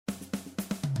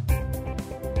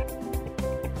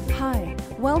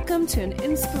Welcome to an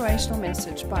inspirational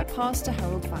message by Pastor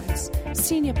Harold Weiss,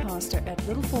 Senior Pastor at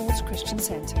Little Falls Christian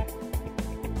Center.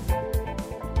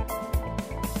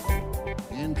 The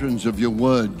entrance of your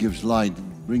word gives light,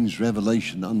 brings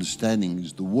revelation, understanding.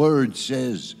 As the word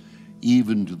says,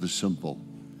 even to the simple.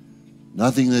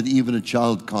 Nothing that even a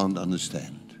child can't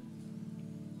understand.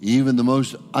 Even the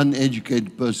most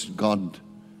uneducated person, God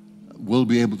will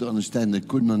be able to understand that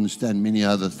couldn't understand many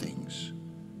other things.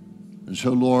 And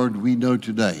so, Lord, we know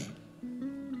today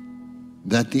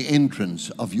that the entrance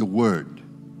of your word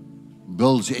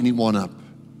builds anyone up.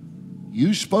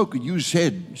 You spoke and you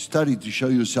said, study to show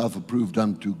yourself approved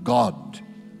unto God,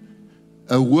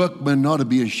 a workman not to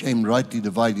be ashamed, rightly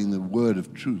dividing the word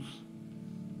of truth.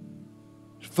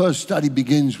 First study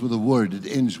begins with a word, it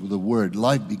ends with a word.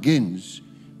 Life begins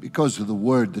because of the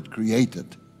word that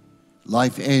created.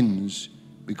 Life ends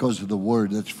because of the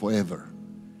word that's forever.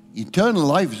 Eternal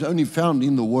life is only found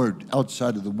in the word.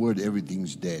 Outside of the word,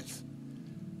 everything's death.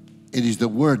 It is the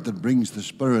word that brings the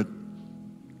spirit,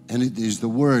 and it is the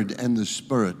word and the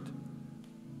spirit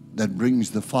that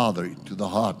brings the Father to the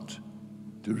heart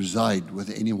to reside with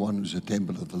anyone who's a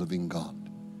temple of the living God.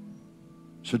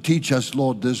 So teach us,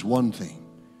 Lord, this one thing,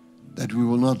 that we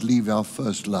will not leave our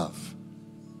first love,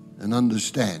 and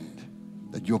understand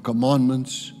that your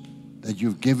commandments that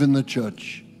you've given the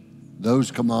church,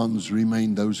 those commands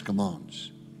remain those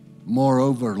commands.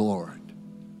 Moreover, Lord,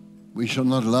 we shall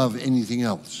not love anything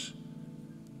else.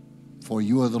 For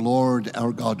you are the Lord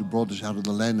our God who brought us out of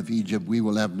the land of Egypt. We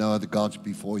will have no other gods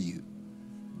before you.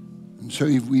 And so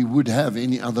if we would have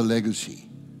any other legacy,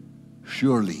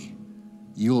 surely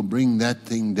you will bring that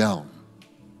thing down.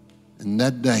 And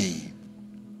that day,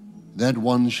 that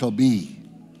one shall be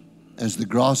as the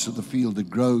grass of the field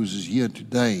that grows is here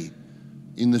today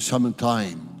in the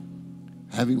summertime,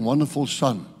 having wonderful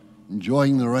sun,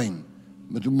 enjoying the rain,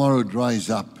 but tomorrow dries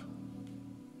up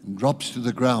and drops to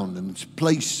the ground, and its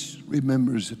place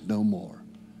remembers it no more.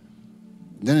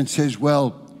 And then it says,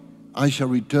 well, I shall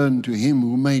return to him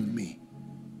who made me,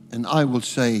 and I will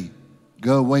say,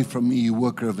 go away from me, you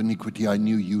worker of iniquity, I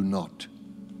knew you not.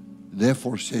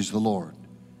 Therefore, says the Lord,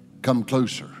 come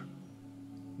closer.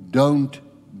 Don't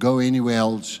go anywhere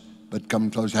else, but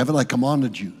come closer. Haven't I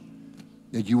commanded you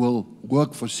that you will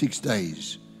work for 6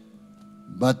 days,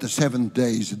 but the seventh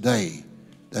day is a day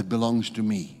that belongs to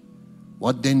me?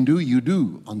 What then do you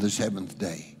do on the seventh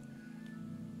day?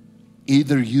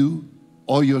 Either you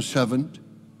or your servant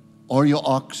or your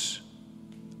ox.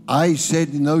 I said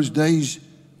in those days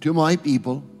to my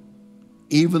people,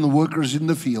 even the workers in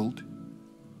the field,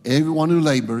 everyone who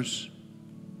labors,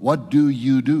 what do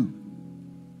you do?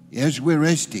 Yes, we're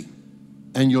resting.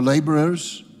 And your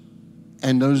laborers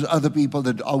and those other people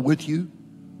that are with you,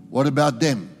 what about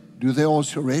them? Do they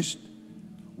also rest?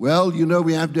 Well, you know,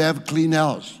 we have to have a clean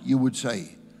house, you would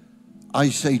say. I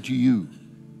say to you,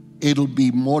 it'll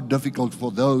be more difficult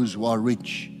for those who are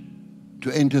rich to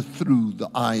enter through the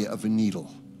eye of a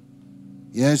needle.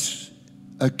 Yes,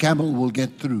 a camel will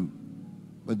get through,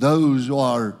 but those who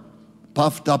are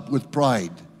puffed up with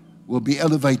pride will be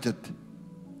elevated.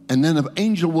 And then an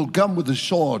angel will come with a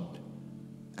sword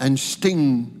and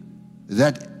sting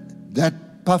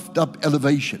that puffed up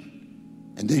elevation.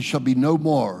 And there shall be no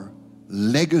more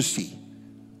legacy.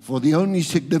 For the only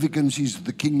significance is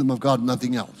the kingdom of God,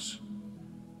 nothing else.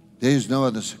 There is no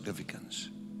other significance.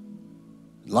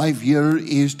 Life here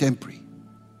is temporary.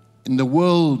 In the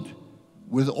world,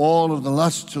 with all of the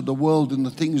lusts of the world and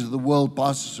the things of the world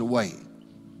passes away.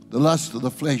 The lust of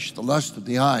the flesh, the lust of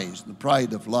the eyes, the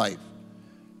pride of life.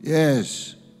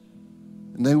 Yes.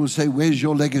 And they will say, where's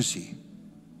your legacy?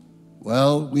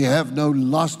 Well, we have no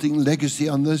lasting legacy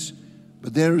on this,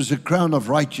 but there is a crown of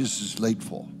righteousness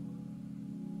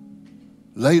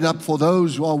laid up for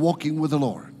those who are walking with the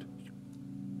Lord.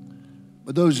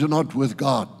 But those who are not with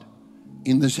God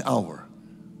in this hour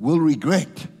will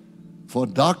regret, for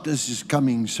darkness is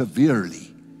coming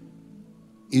severely.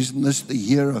 Isn't this the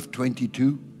year of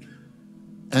 22?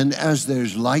 And as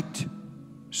there's light,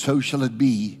 so shall it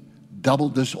be, double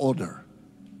disorder.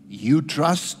 You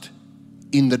trust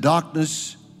in the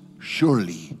darkness,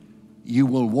 surely you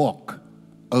will walk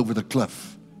over the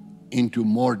cliff into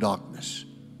more darkness.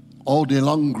 All day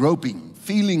long groping,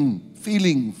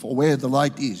 feeling for where the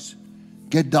light is.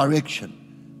 Get direction.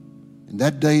 And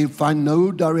that day you find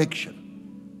no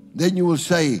direction. Then you will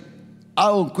say, I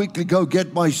will quickly go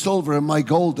get my silver and my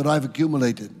gold that I've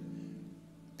accumulated.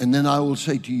 And then I will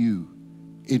say to you,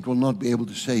 it will not be able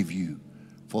to save you.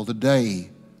 For the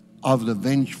day of the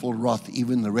vengeful wrath,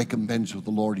 even the recompense of the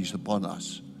Lord is upon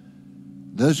us.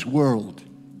 This world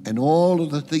and all of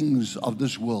the things of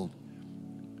this world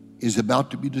is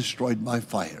about to be destroyed by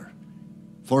fire.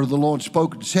 For the Lord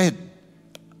spoke and said,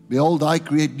 Behold, I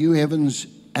create new heavens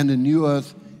and a new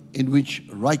earth in which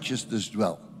righteousness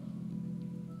dwell.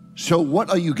 So what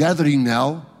are you gathering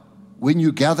now? When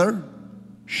you gather,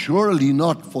 surely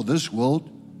not for this world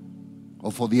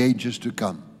or for the ages to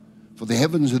come. For the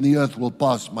heavens and the earth will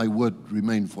pass, my word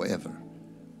remain forever.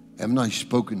 Haven't I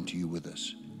spoken to you with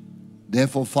this?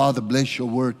 Therefore, Father, bless your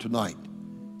word tonight,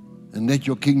 and let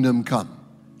your kingdom come.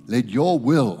 Let your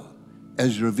will,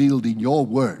 as revealed in your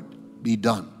word, be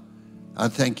done. I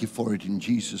thank you for it in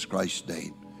Jesus Christ's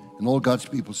name. And all God's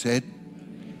people said,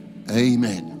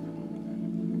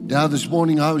 Amen. Now this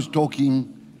morning I was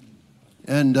talking,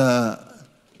 and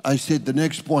I said the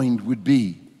next point would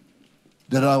be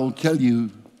that I will tell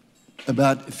you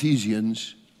about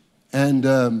Ephesians, and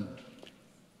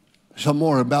some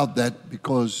more about that,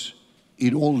 because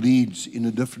it all leads in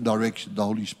a different direction the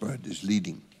Holy Spirit is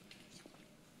leading.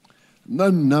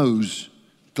 None knows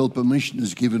till permission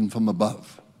is given from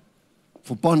above.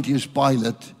 For Pontius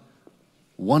Pilate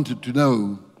wanted to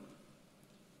know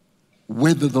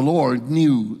whether the Lord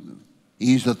knew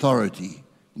his authority.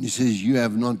 And he says, you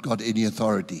have not got any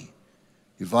authority.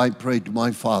 If I prayed to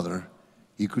my Father,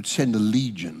 he could send a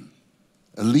legion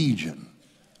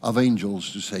of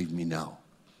angels to save me now.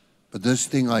 But this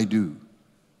thing I do,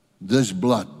 this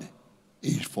blood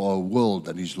is for a world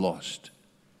that is lost.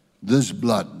 This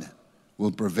blood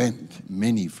will prevent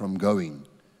many from going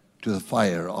to the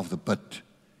fire of the pit,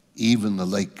 even the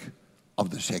lake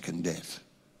of the second death.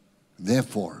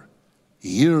 Therefore,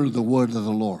 hear the word of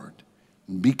the Lord,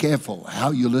 and be careful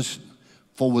how you listen,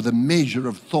 for with a measure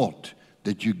of thought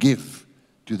that you give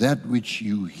to that which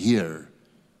you hear,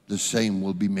 the same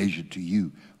will be measured to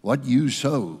you. What you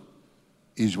sow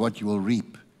is what you will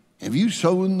reap. Have you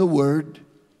sown the word?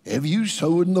 Have you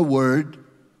sown the word?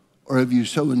 Or have you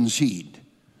sown seed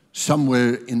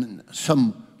somewhere in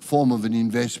some form of an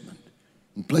investment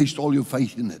and placed all your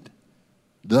faith in it?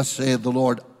 Thus saith the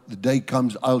Lord, the day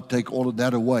comes, I'll take all of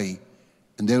that away,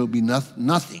 and there will be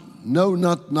nothing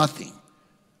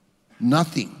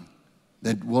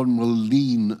that one will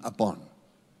lean upon.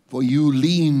 For you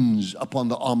leans upon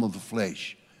the arm of the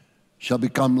flesh shall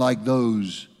become like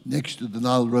those next to the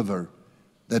Nile River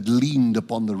that leaned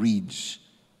upon the reeds,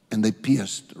 and they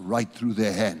pierced right through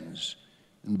their hands.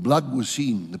 And blood was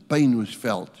seen, the pain was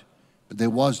felt, but there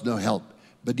was no help.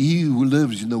 But he who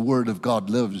lives in the word of God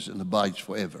lives and abides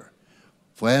forever.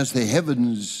 For as the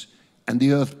heavens and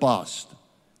the earth passed,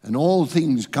 and all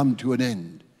things come to an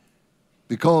end,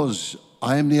 because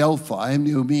I am the Alpha, I am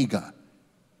the Omega,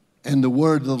 and the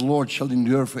word of the Lord shall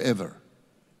endure forever.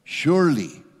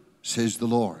 Surely, says the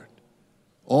Lord,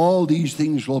 all these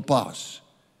things will pass.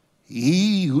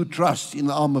 He who trusts in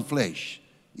the arm of flesh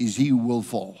is he who will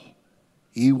fall.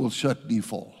 He will certainly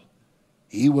fall.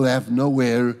 He will have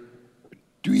nowhere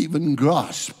to even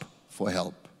grasp for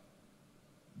help.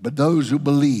 But those who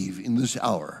believe in this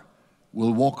hour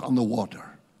will walk on the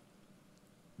water.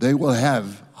 They will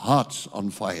have hearts on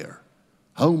fire,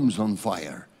 homes on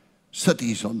fire,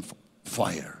 cities on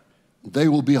fire. They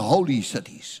will be holy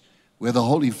cities where the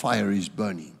holy fire is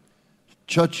burning.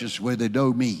 Churches where they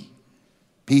know me.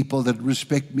 People that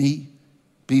respect me.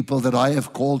 People that I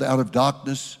have called out of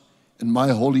darkness in my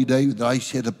holy day that I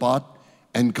set apart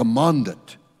and commanded.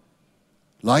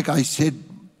 Like I said,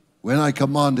 when I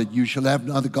commanded, you shall have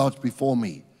no other gods before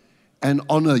me, and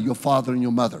honor your father and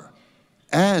your mother,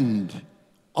 and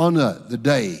honor the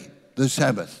day, the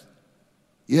Sabbath.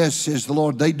 Yes, says the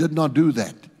Lord, they did not do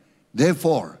that.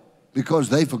 Therefore, because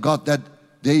they forgot that,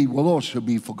 they will also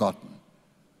be forgotten.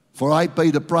 For I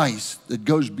paid a price that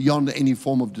goes beyond any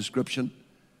form of description.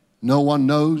 No one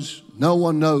knows, no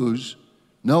one knows,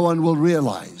 no one will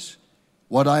realize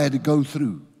what I had to go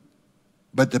through.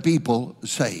 But the people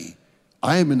say,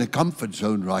 I am in a comfort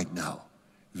zone right now.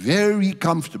 Very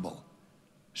comfortable.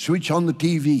 Switch on the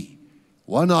TV.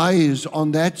 One eye is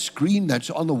on that screen that's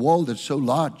on the wall that's so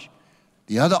large.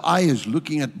 The other eye is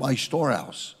looking at my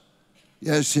storehouse.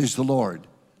 Yes, says the Lord.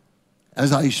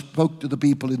 As I spoke to the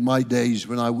people in my days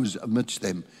when I was amidst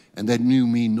them, and they knew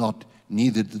me not,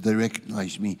 neither did they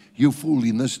recognize me. You fool,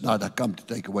 in this night I come to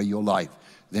take away your life.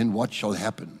 Then what shall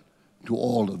happen to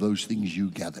all of those things you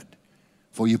gathered?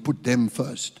 For you put them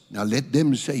first. Now let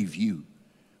them save you.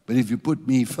 But if you put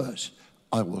me first,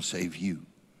 I will save you.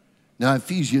 Now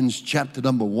Ephesians chapter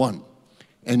number 1,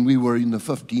 and we were in the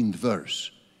 15th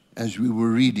verse as we were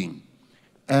reading.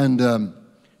 And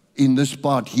in this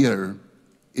part here,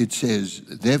 it says,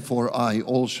 therefore I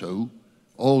also,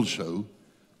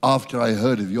 after I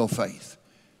heard of your faith.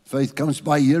 Faith comes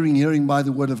by hearing, hearing by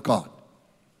the word of God.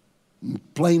 In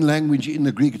plain language in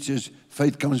the Greek, it says,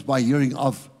 faith comes by hearing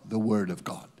of the Word of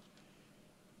God.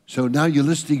 So now you're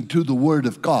listening to the Word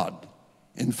of God,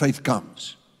 and faith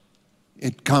comes.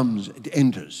 It comes, it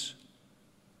enters.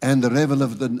 And the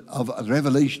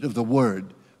revelation of the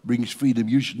Word brings freedom.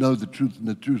 You should know the truth, and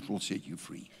the truth will set you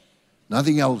free.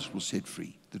 Nothing else will set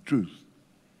free, the truth.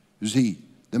 You see,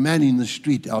 the man in the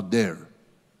street out there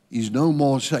is no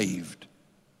more saved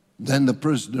than the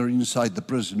prisoner inside the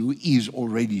prison who is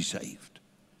already saved.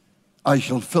 I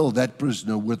shall fill that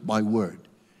prisoner with my word.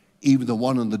 Even the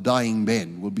one on the dying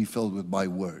bed will be filled with my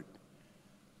word.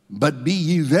 But be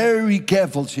ye very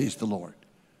careful, says the Lord.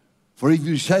 For if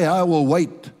you say, I will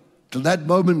wait till that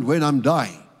moment when I'm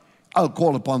dying, I'll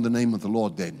call upon the name of the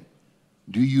Lord then.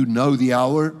 Do you know the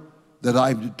hour that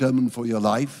I've determined for your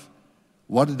life?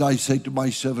 What did I say to my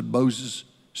servant Moses?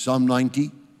 Psalm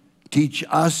 90. Teach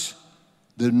us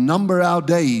the number our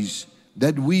days,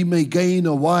 that we may gain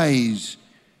a wise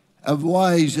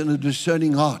and a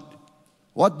discerning heart.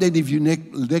 What then if you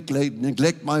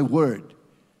neglect my word?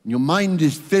 And your mind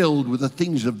is filled with the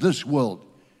things of this world,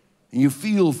 and you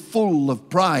feel full of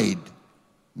pride.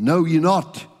 Know ye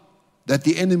not that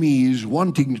the enemy is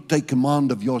wanting to take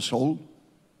command of your soul?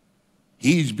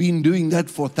 He's been doing that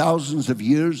for thousands of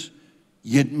years,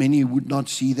 yet many would not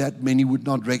see that, many would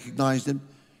not recognize them.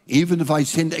 Even if I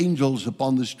send angels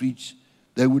upon the streets,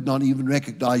 they would not even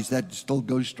recognize that, and still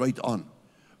go straight on.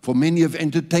 For many have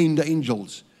entertained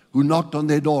angels who knocked on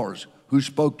their doors, who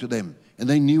spoke to them, and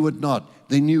they knew it not.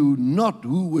 They knew not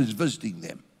who was visiting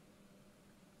them.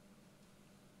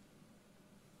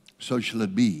 So shall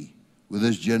it be with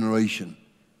this generation.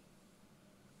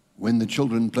 When the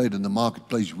children played in the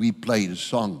marketplace, we played a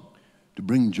song to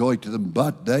bring joy to them,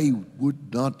 but they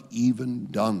would not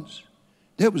even dance.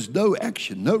 There was no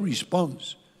action, no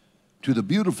response to the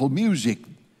beautiful music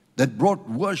that brought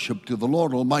worship to the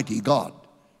Lord Almighty God.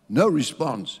 No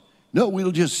response. No,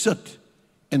 we'll just sit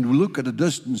and look at a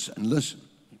distance and listen.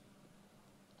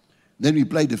 Then we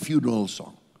played a funeral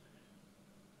song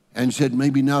and said,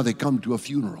 maybe now they come to a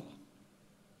funeral.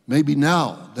 Maybe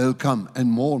now they'll come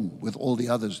and mourn with all the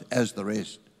others as the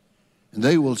rest. And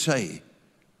they will say,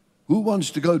 who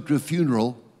wants to go to a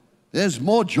funeral? There's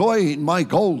more joy in my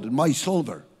gold and my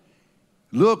silver.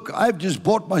 Look, I've just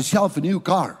bought myself a new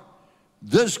car.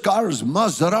 This car is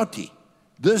Maserati.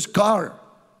 This car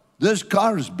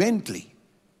is Bentley.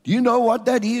 Do you know what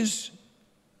that is?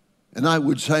 And I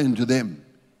would say unto them,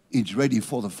 it's ready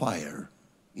for the fire.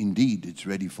 Indeed, it's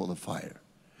ready for the fire.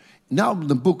 Now in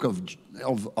the book of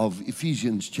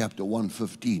Ephesians chapter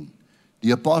 1:15,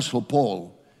 the Apostle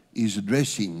Paul is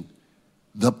addressing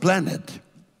the planet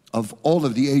of all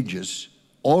of the ages,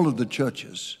 all of the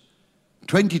churches.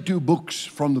 22 books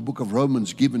from the book of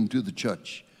Romans given to the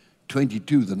church.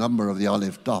 22, the number of the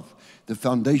Aleph Tav, the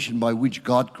foundation by which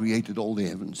God created all the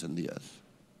heavens and the earth.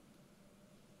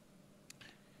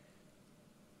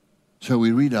 So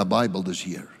we read our Bible this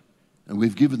year, and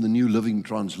we've given the New Living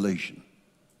Translation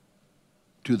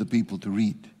to the people to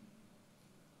read.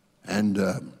 And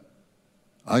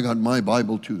I got my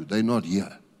Bible too. They're not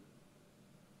here.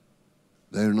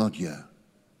 They're not here.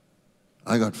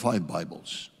 I got 5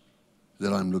 Bibles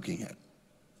that I'm looking at.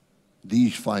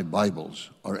 These 5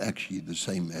 Bibles are actually the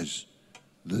same as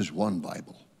this one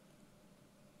Bible.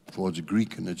 For it's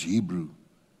Greek and it's Hebrew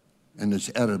and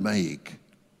it's Aramaic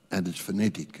and it's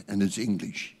phonetic and it's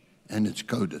English and it's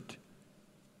coded.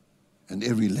 And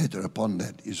every letter upon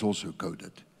that is also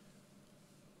coded.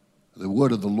 The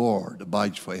word of the Lord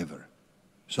abides forever.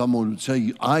 Someone would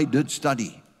say, I did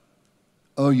study.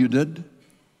 Oh, you did?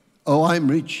 Oh, I'm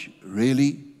rich.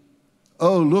 Really?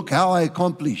 Oh, look how I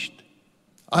accomplished.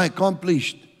 I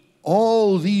accomplished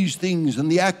all these things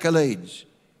and the accolades.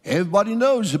 Everybody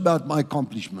knows about my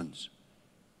accomplishments.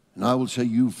 And I will say,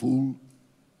 you fool,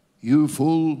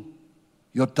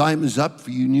 your time is up, for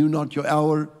you knew not your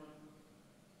hour.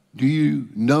 Do you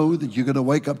know that you're going to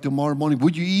wake up tomorrow morning?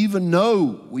 Would you even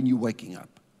know when you're waking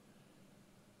up?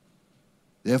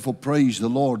 Therefore, praise the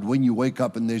Lord when you wake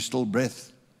up and there's still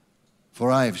breath.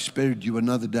 For I have spared you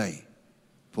another day.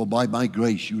 For by my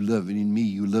grace you live, and in me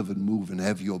you live and move and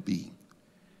have your being.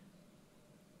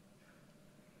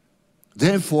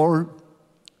 Therefore,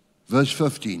 verse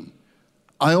 15,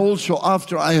 I also,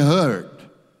 after I heard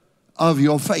of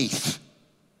your faith,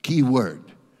 key word,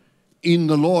 in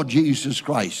the Lord Jesus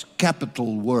Christ,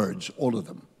 capital words, all of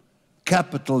them,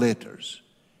 capital letters,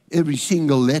 every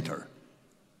single letter.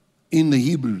 In the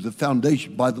Hebrew, the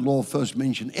foundation by the law first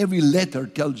mentioned, every letter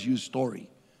tells you a story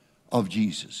of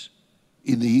Jesus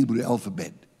in the Hebrew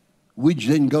alphabet, which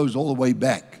then goes all the way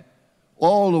back.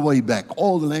 All the way back.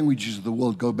 All the languages of the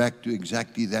world go back to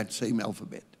exactly that same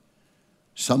alphabet.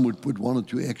 Some would put 1 or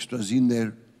 2 extras in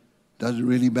there. Doesn't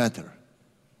really matter.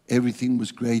 Everything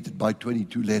was created by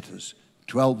 22 letters.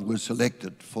 12 were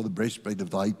selected for the breastplate of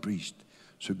the high priest,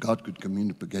 so God could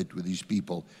communicate with his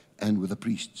people and with the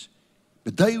priests.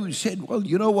 But they said, well,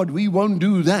 you know what, we won't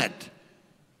do that.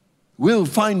 We'll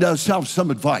find ourselves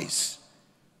some advice,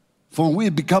 for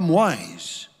we've become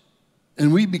wise,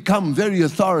 and we become very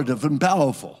authoritative and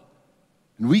powerful,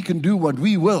 and we can do what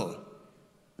we will.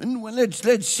 And well,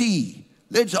 let's see.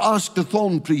 Let's ask the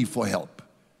thorn tree for help.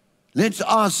 Let's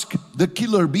ask the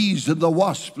killer bees and the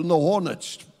wasps and the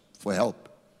hornets for help.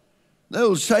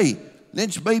 They'll say,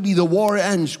 maybe the war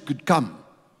ants could come.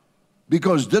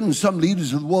 Because didn't some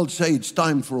leaders of the world say it's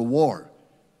time for a war?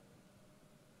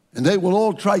 And they will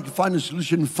all try to find a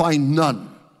solution, find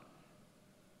none.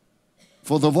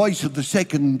 For the voice of the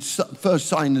first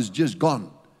sign is just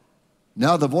gone.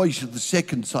 Now the voice of the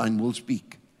second sign will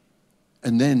speak.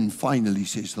 And then finally,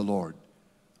 says the Lord,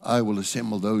 I will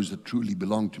assemble those that truly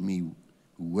belong to me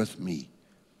with me,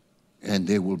 and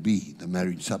there will be the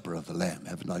marriage supper of the Lamb.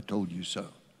 Haven't I told you so?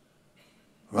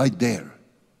 Right there,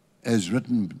 as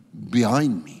written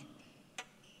behind me.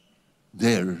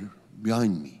 There,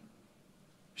 behind me.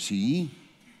 See?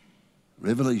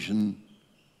 Revelation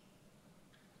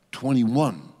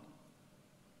 21.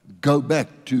 Go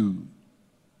back to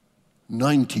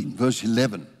 19, verse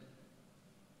 11.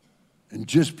 And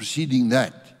just preceding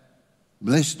that,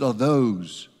 blessed are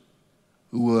those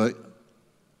who were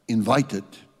invited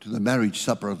to the marriage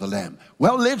supper of the Lamb.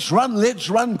 Well, let's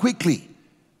run quickly.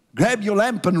 Grab your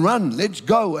lamp and run. Let's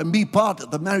go and be part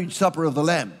of the marriage supper of the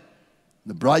Lamb.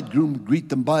 The bridegroom would greet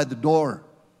them by the door.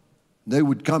 They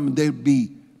would come and there would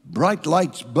be bright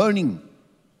lights burning.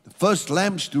 The first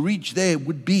lamps to reach there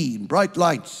would be bright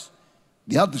lights.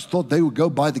 The others thought they would go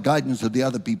by the guidance of the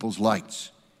other people's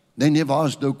lights. They never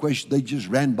asked no question. They just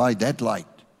ran by that light.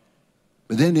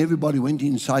 But then everybody went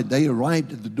inside. They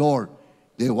arrived at the door.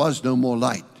 There was no more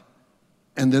light.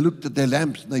 And they looked at their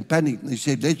lamps and they panicked. And they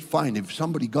said, let's find if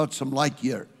somebody got some light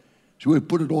here. So we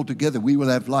put it all together. We will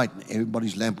have light. And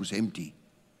everybody's lamp was empty.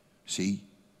 See?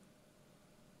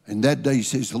 And that day,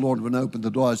 says the Lord, when I opened the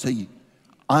door, I say,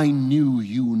 I knew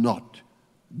you not.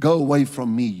 Go away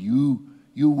from me,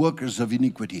 you workers of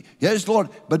iniquity. Yes, Lord,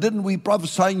 but didn't we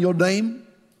prophesy in your name?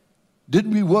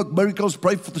 Didn't we work miracles,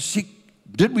 pray for the sick?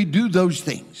 Did we do those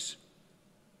things?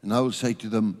 And I will say to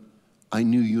them, I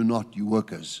knew you not, you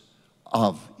workers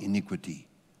of iniquity.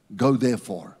 Go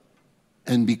therefore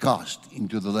and be cast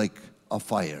into the lake of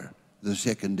fire, the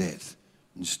second death,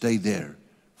 and stay there.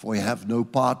 For I have no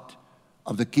part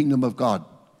of the kingdom of God,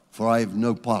 for I have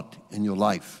no part in your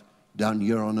life down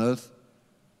here on earth.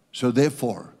 So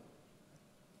therefore,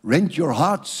 rent your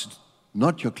hearts,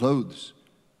 not your clothes.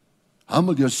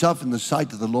 Humble yourself in the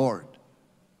sight of the Lord.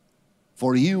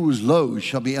 For he who is low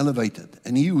shall be elevated,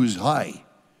 and he who is high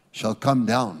shall come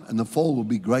down, and the fall will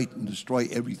be great and destroy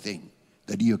everything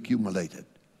that he accumulated.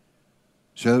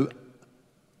 So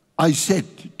I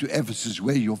said to Ephesus,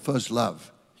 where your first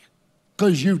love,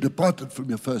 because you've departed from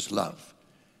your first love.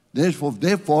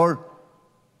 Therefore,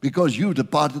 because you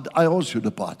departed, I also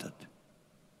departed.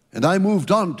 And I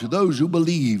moved on to those who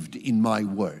believed in my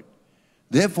word.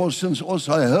 Therefore, since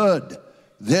also I heard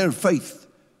their faith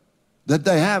that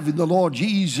they have in the Lord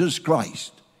Jesus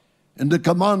Christ, and the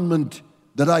commandment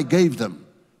that I gave them,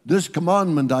 this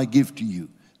commandment I give to you,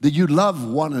 that you love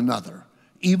one another,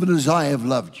 even as I have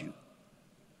loved you.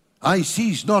 I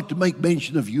cease not to make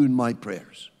mention of you in my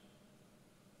prayers.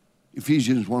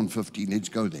 Ephesians 1:15, let's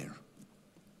go there.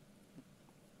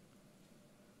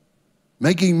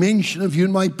 Making mention of you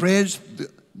in my prayers,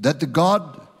 that the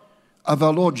God of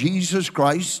our Lord Jesus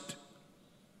Christ,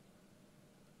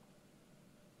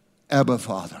 Abba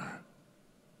Father,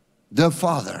 the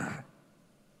Father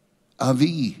of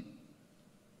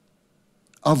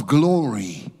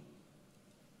glory,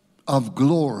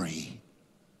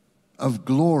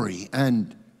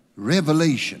 and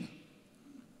revelation.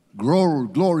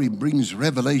 Glory brings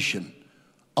revelation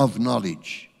of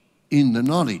knowledge, in the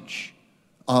knowledge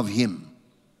of Him.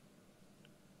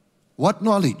 What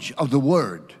knowledge? Of the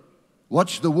Word.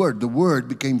 What's the Word? The Word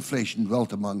became flesh and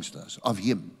dwelt amongst us, of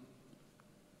Him.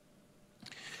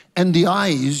 And the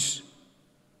eyes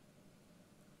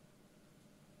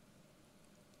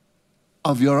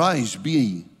of your eyes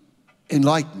be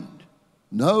enlightened.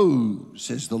 No,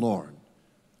 says the Lord.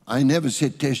 I never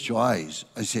said test your eyes.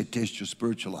 I said test your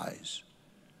spiritual eyes.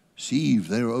 See if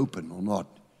they're open or not.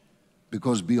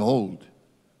 Because behold,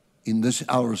 in this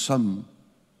hour some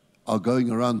are going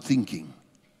around thinking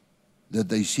that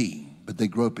they see, but they're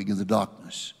groping in the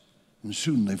darkness. And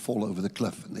soon they fall over the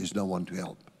cliff and there's no one to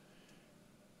help.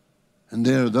 And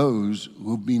there are those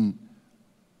who have been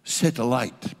set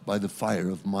alight by the fire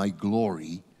of my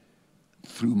glory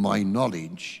through my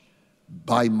knowledge,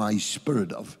 by my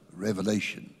spirit of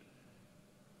revelation.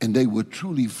 And they were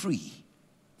truly free,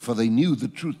 for they knew the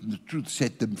truth, and the truth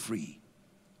set them free.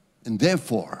 And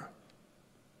therefore,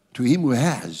 to him who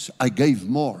has, I gave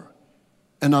more,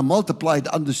 and I multiplied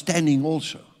understanding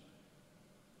also.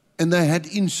 And they had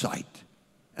insight,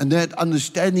 and they had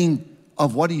understanding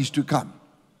of what is to come.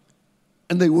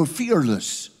 And they were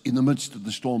fearless in the midst of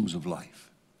the storms of life.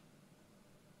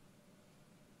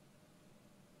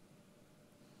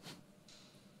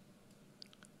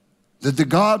 That the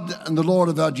God and the Lord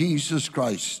of our Jesus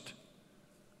Christ,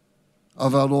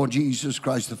 of our Lord Jesus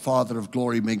Christ, the Father of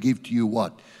glory, may give to you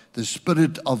what? The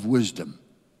spirit of wisdom.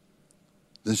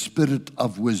 The spirit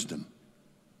of wisdom.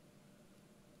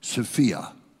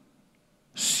 Sophia.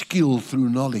 Skill through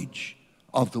knowledge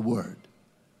of the word.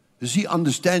 You see,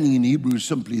 understanding in Hebrew is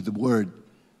simply the word.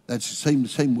 That's the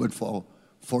same word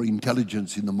for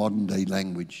intelligence in the modern day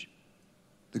language.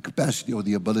 The capacity or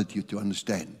the ability to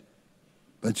understand.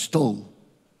 But still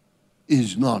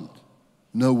is not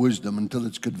no wisdom until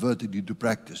it's converted into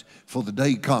practice. For the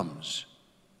day comes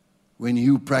when he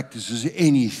who practices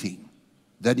anything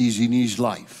that is in his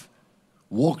life,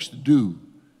 walks to do,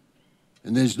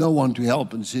 and there's no one to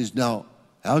help, and says, now,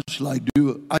 how shall I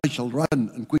do? I shall run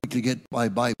and quickly get my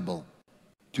Bible.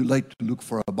 Too late to look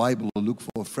for a Bible or look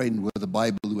for a friend with a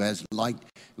Bible who has light,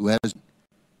 who has,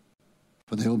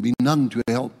 for there will be none to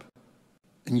help.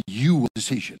 And you will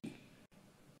decision.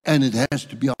 And it has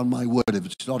to be on my word. If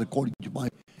it's not according to my,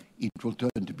 it will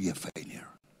turn to be a failure.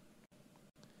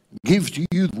 Give to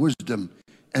you wisdom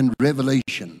and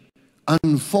revelation,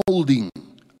 unfolding,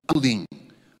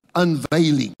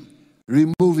 unveiling,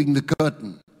 removing the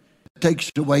curtain.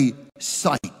 Takes away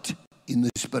sight in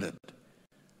the spirit.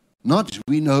 Not as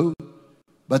we know,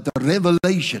 but the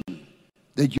revelation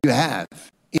that you have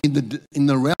in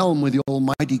the realm where the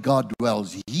Almighty God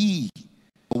dwells. He,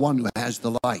 the one who has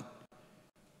the light.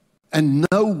 And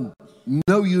know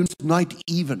you night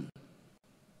even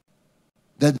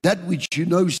that which you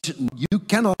know you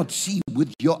cannot see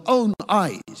with your own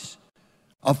eyes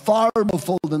are far more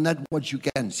full than that what you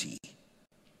can see.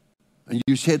 And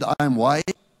you said, I am wise.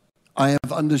 I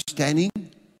have understanding,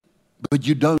 but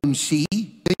you don't see,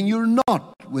 then you're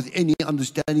not with any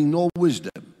understanding nor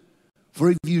wisdom. For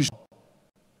if you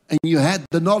and you had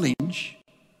the knowledge,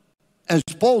 as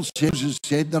Paul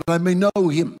said, that I may know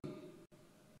him,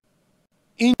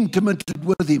 intimately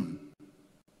with him,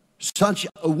 such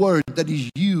a word that is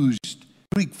used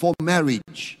Greek for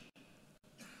marriage,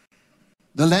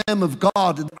 the Lamb of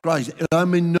God in Christ, that I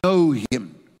may know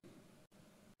him.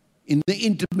 In the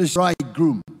intimate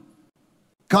bridegroom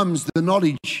comes the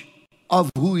knowledge of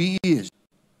who he is.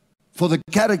 For the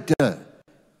character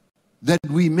that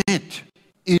we met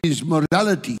is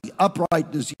morality,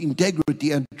 uprightness,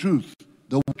 integrity, and truth.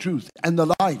 The truth and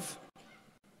the life.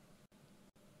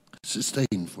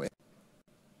 Sustained for him.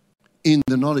 In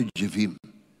the knowledge of him.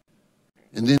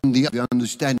 And then the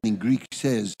understanding, Greek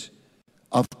says,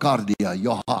 of cardia,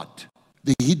 your heart.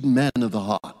 The hidden man of the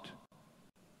heart.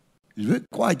 It's very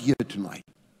quiet here tonight.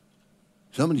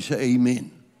 Somebody say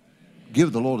amen.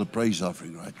 Give the Lord a praise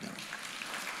offering right now.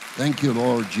 Thank you,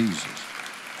 Lord Jesus.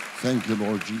 Thank you,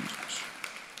 Lord Jesus.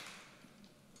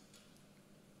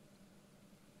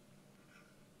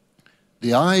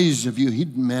 The eyes of your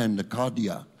hidden man, the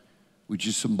cardia, which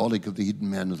is symbolic of the hidden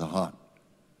man of the heart.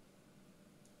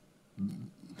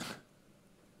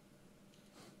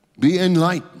 Be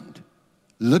enlightened,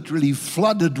 literally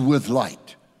flooded with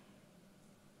light.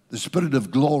 The Spirit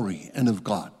of glory and of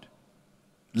God.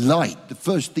 Light, the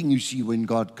first thing you see when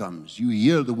God comes. You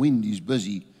hear the wind is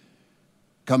busy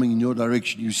coming in your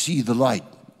direction. You see the light.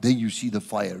 Then you see the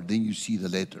fire. Then you see the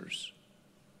letters.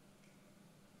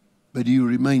 But he who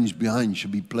remains behind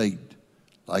shall be plagued,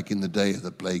 like in the day of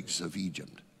the plagues of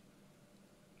Egypt.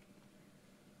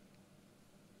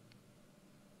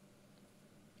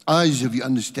 Eyes of your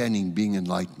understanding being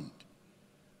enlightened.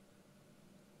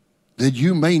 That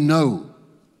you may know,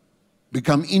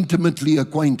 become intimately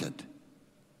acquainted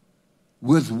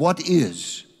with what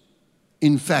is,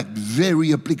 in fact,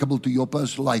 very applicable to your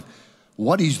personal life.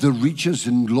 What is the riches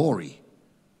and glory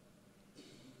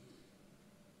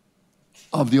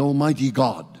of the Almighty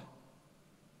God?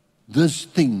 This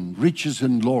thing, riches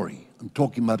and glory. I'm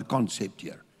talking about a concept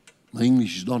here. My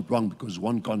English is not wrong because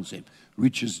one concept,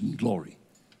 riches and glory.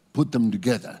 Put them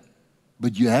together.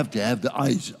 But you have to have the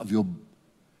eyes of your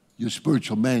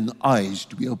spiritual man, eyes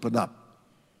to be opened up.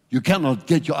 You cannot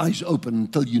get your eyes open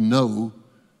until you know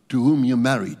to whom you're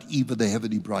married, even the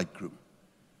heavenly bridegroom.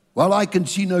 Well, I can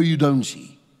see. No, you don't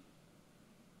see.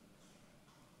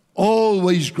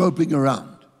 Always groping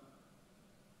around.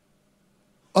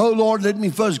 Oh, Lord, let me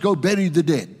first go bury the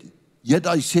dead. Yet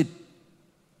I said,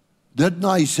 didn't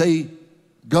I say,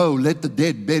 go, let the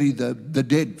dead bury the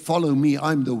dead. Follow me.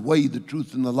 I'm the way, the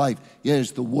truth, and the life.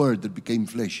 Yes, the word that became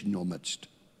flesh in your midst.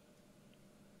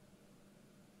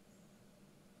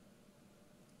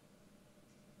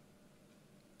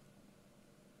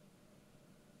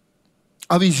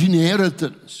 Of his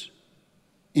inheritance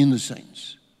in the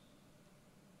saints.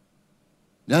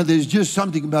 Now, there's just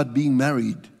something about being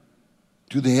married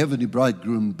to the heavenly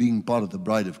bridegroom, being part of the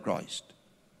bride of Christ.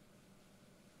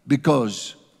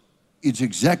 Because it's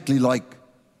exactly like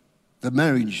the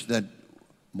marriage that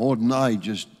Maud and I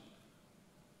just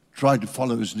tried to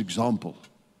follow as an example.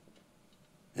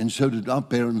 And so did our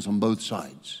parents on both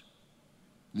sides.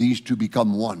 These two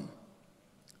become one.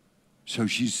 So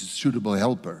she's a suitable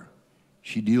helper.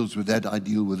 She deals with that, I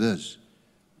deal with this.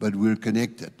 But we're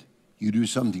connected. You do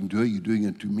something to her, you're doing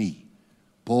it to me.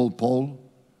 Paul,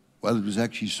 well, it was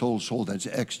actually Saul. That's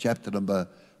Acts chapter number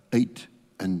 8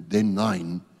 and then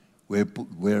 9,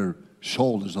 where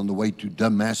Saul is on the way to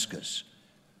Damascus.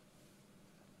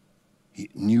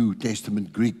 New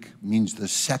Testament Greek means the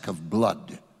sack of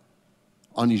blood.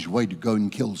 On his way to go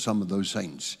and kill some of those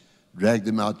saints. Drag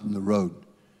them out in the road.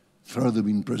 Throw them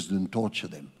in prison and torture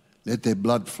them. Let their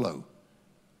blood flow.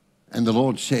 And the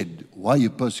Lord said, why are you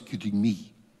persecuting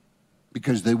me?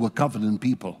 Because they were covenant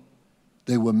people.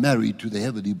 They were married to the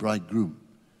heavenly bridegroom.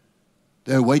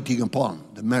 They were waiting upon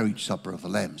the marriage supper of the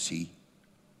Lamb, see?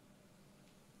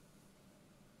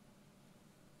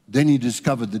 Then he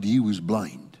discovered that he was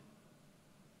blind.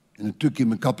 And it took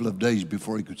him a couple of days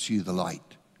before he could see the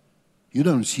light. You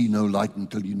don't see no light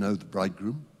until you know the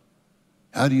bridegroom.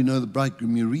 How do you know the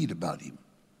bridegroom? You read about him.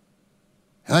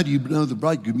 How do you know the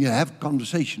bridegroom? You have a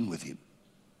conversation with him.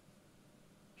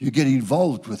 You get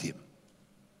involved with him.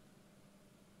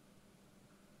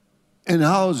 And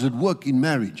how does it work in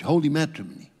marriage, holy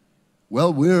matrimony?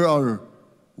 Well, where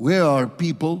are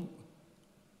people,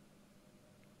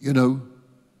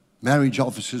 marriage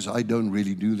officers? I don't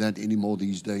really do that anymore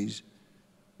these days.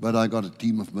 But I got a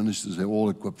team of ministers, they're all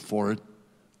equipped for it,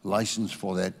 licensed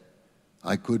for that.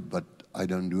 I could, but I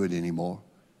don't do it anymore.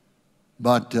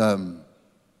 But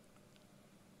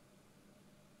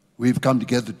we've come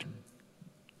together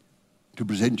to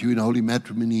present you in holy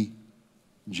matrimony,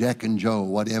 Jack and Joe,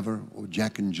 whatever, or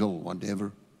Jack and Jill,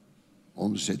 whatever.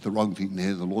 Almost said the wrong thing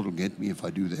there. The Lord will get me if I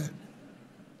do that.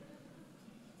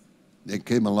 There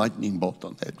came a lightning bolt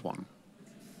on that one.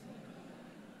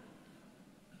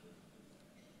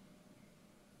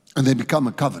 And they become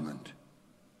a covenant.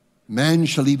 Man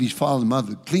shall leave his father and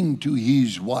mother, cling to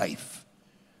his wife,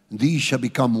 and these shall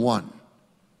become one.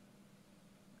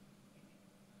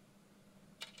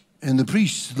 And the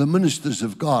priests, the ministers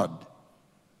of God,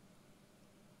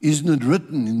 isn't it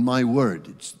written in my word?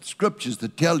 It's the scriptures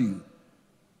that tell you,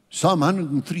 Psalm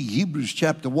 103, Hebrews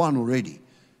chapter 1 already,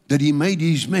 that he made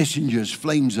his messengers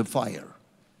flames of fire.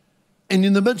 And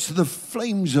in the midst of the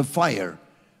flames of fire,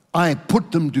 I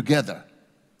put them together,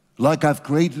 like I've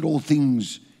created all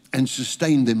things and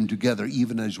sustained them together,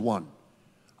 even as one.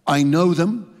 I know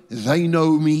them, they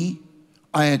know me,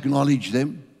 I acknowledge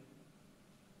them.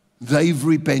 They've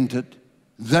repented,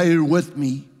 they're with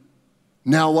me.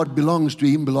 Now what belongs to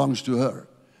him belongs to her.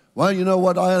 Well, you know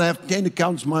what? I'll have 10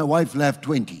 accounts, my wife will have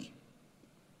 20.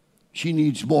 She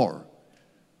needs more.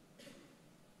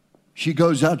 She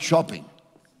goes out shopping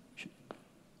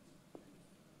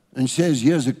and says,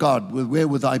 here's a card,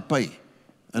 wherewith I pay.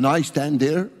 And I stand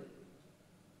there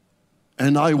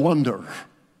and I wonder.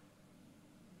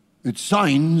 It's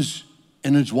signs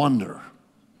and it's wonder.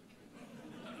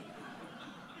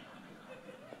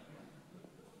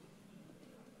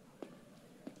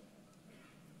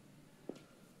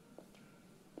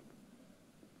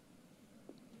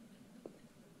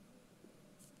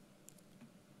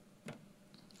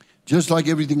 Just like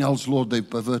everything else, Lord, they've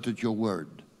perverted your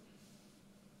word.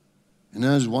 And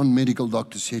as one medical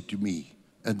doctor said to me,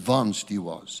 advanced he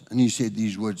was, and he said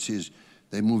these words, says,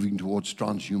 they're moving towards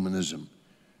transhumanism.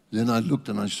 Then I looked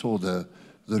and I saw the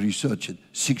research at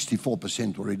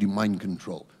 64% already mind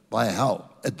control. By how?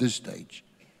 At this stage?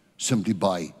 Simply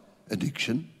by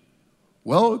addiction.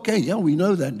 Well, okay, yeah, we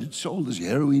know that. It's all this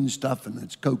heroin stuff and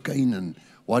it's cocaine and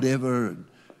whatever and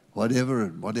whatever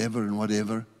and whatever and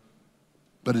whatever.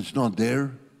 But it's not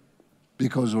there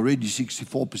because already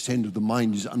 64% of the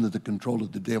mind is under the control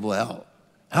of the devil. How?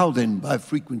 How then? By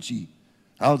frequency.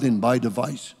 How then? By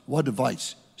device. What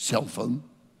device? Cell phone.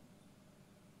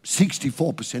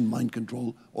 64% mind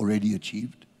control already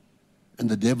achieved. and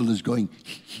the devil is going,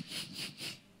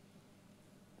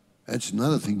 that's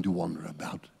another thing to wonder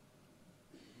about.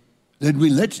 Then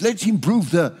let's improve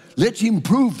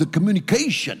the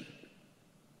communication.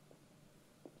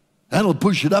 That'll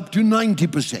push it up to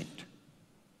 90%.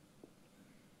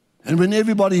 And when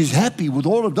everybody is happy with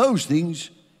all of those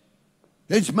things,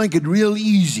 let's make it real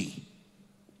easy.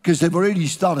 Because they've already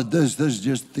started this.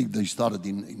 Just think they started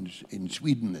in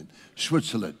Sweden and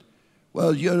Switzerland.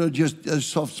 Well, just a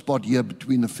soft spot here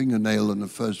between the fingernail and the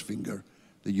first finger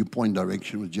that you point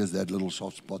direction with just that little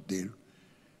soft spot there.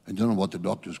 I don't know what the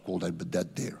doctors call that, but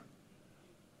that there.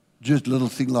 Just a little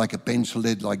thing like a pencil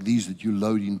head like these that you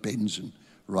load in pens and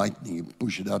write, and you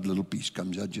push it out, a little piece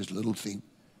comes out, just a little thing.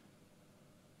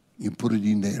 You put it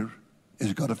in there,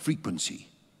 it's got a frequency.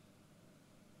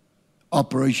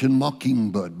 Operation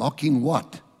Mockingbird. Mocking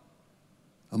what?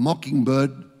 A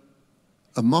mockingbird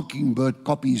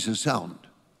copies a sound.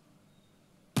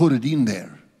 Put it in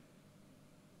there.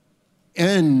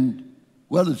 And,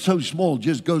 well, it's so small,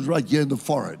 just goes right here in the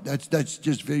forehead. That's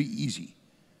just very easy.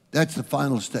 That's the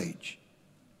final stage.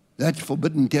 That's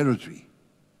forbidden territory.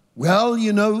 Well,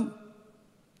 the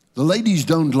ladies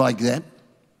don't like that.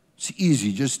 It's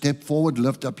easy. Just step forward,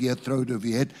 lift up your throat over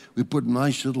your head. We put a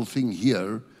nice little thing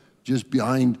here, just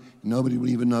behind. Nobody will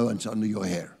even know it's under your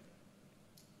hair.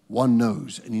 One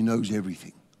knows, and he knows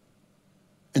everything.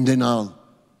 And then I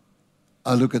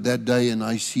look at that day and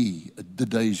I see the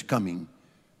day is coming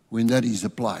when that is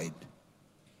applied.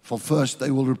 For first,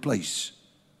 they will replace,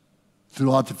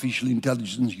 through artificial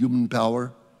intelligence, human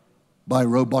power by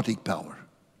robotic power.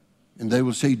 And they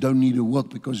will say, don't need to work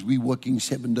because we're working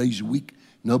 7 days a week.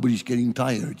 Nobody's getting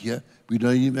tired here. We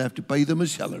don't even have to pay them a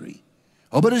salary.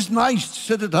 Oh, but it's nice.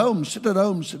 Sit at home, sit at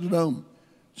home, sit at home.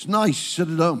 It's nice, sit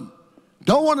at home.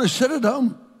 Don't want to sit at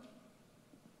home.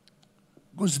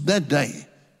 Because that day,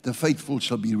 the faithful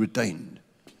shall be retained,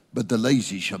 but the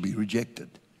lazy shall be rejected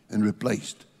and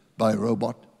replaced by a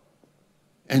robot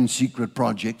and secret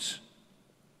projects.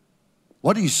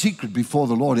 What is secret before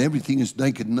the Lord? Everything is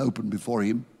naked and open before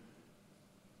Him.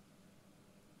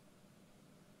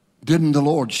 Didn't the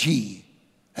Lord see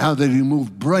how they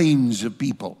removed brains of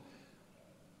people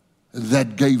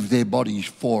that gave their bodies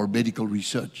for medical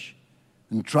research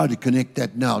and try to connect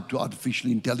that now to artificial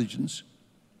intelligence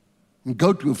and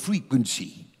go to a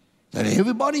frequency that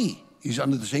everybody is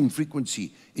under the same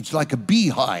frequency? It's like a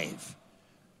beehive.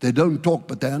 They don't talk,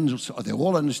 but they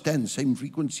all understand the same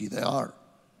frequency. They are.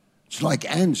 It's like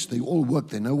ants. They all work.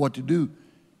 They know what to do.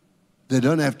 They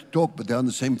don't have to talk, but they're on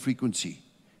the same frequency.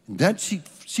 And that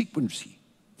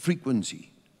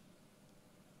frequency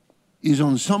is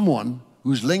on someone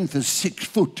whose length is 6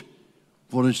 foot,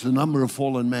 for it's the number of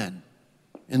fallen man.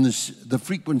 And the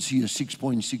frequency is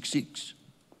 6.66.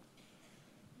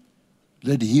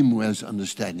 Let him who has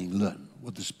understanding learn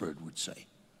what the Spirit would say.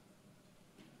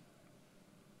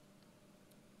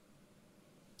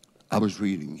 I was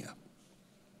reading here.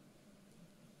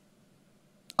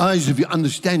 Eyes of your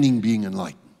understanding being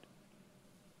enlightened.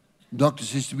 The doctor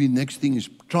says to me, the next thing is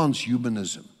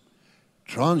transhumanism.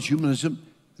 Transhumanism,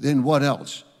 then what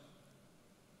else?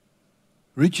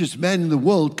 Richest man in the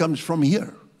world comes from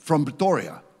here, from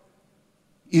Pretoria.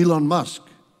 Elon Musk.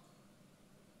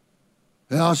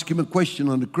 They ask him a question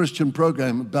on a Christian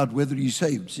program about whether he's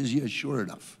saved. He says, yes, sure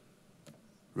enough.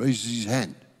 Raises his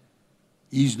hand.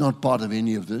 He's not part of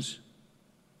any of this.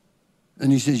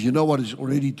 And he says, you know what, it's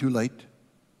already too late.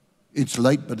 It's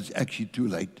late, but it's actually too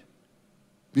late.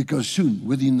 Because soon,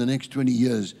 within the next 20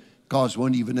 years, cars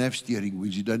won't even have steering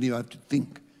wheels. You don't even have to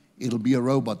think. It'll be a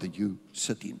robot that you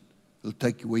sit in. It'll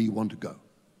take you where you want to go.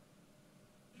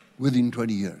 Within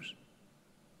 20 years.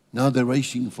 Now they're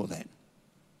racing for that.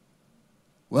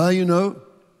 Well,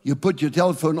 you put your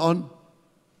telephone on,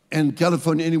 and the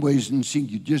telephone anyways in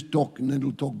sync. You just talk, and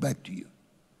it'll talk back to you.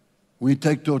 When you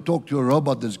talk to a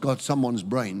robot that's got someone's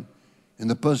brain, and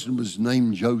the person was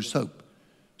named Joe Soap.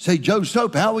 Say, Joe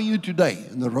Soap, how are you today?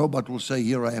 And the robot will say,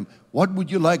 here I am. What would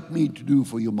you like me to do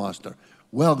for you, master?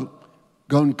 Well,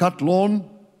 go and cut lawn,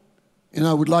 and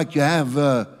I would like to have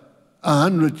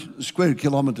 100 square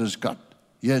kilometers cut.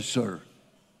 Yes, sir.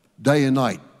 Day and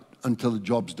night until the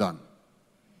job's done.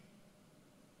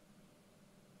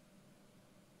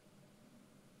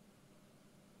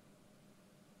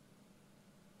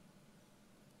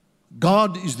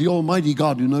 God is the Almighty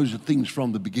God who knows the things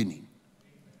from the beginning.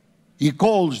 He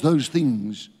calls those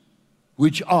things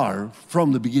which are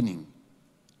from the beginning.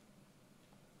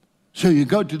 So you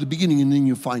go to the beginning and then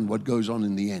you find what goes on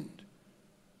in the end.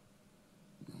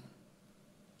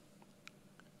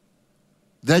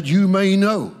 That you may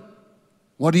know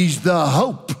what is the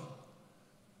hope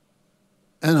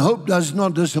And hope does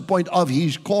not disappoint of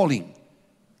his calling.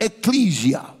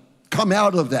 Ecclesia, come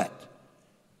out of that.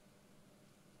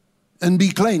 And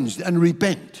be cleansed and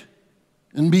repent.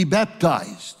 And be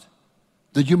baptized,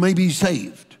 that you may be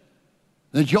saved.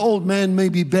 That your old man may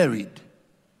be buried.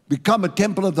 Become a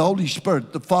temple of the Holy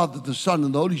Spirit, the Father, the Son,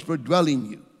 and the Holy Spirit dwell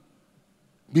in you.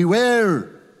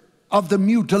 Beware of the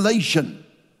mutilation.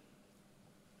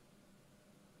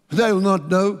 They will not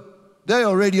know. They're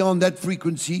already on that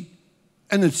frequency,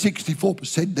 and it's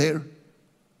 64% there.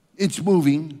 It's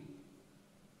moving.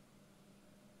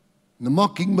 The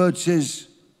mockingbird says,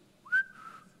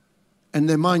 and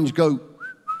their minds go,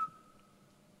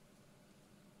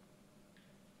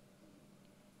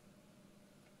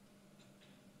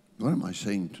 what am I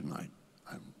saying tonight?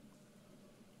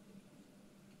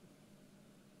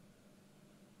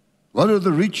 What are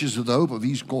the riches of the hope of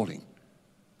his calling?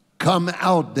 Come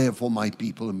out, therefore, my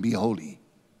people, and be holy.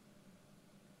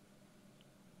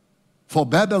 For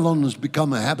Babylon has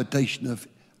become a habitation of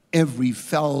every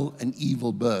foul and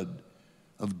evil bird,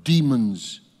 of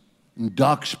demons and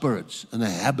dark spirits, and a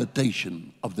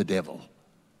habitation of the devil.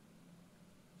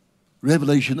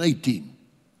 Revelation 18.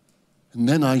 And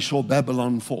then I saw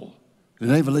Babylon fall.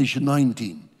 Revelation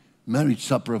 19, marriage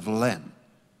supper of the Lamb.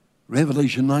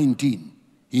 Revelation 19,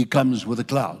 he comes with the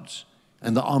clouds,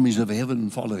 and the armies of heaven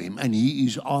follow him, and he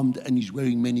is armed and he's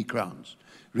wearing many crowns.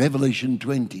 Revelation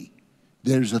 20,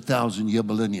 there's 1,000-year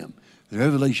millennium.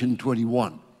 Revelation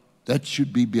 21, that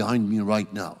should be behind me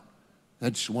right now.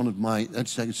 That's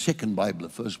that's the second Bible. The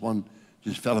first one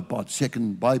just fell apart.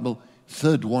 Second Bible,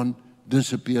 third one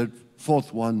disappeared.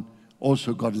 Fourth one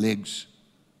also got legs.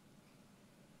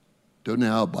 Don't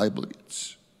know how a Bible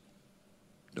gets.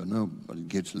 Don't know, but it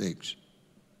gets legs.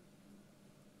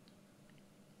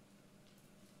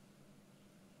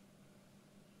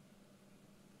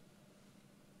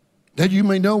 That you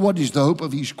may know what is the hope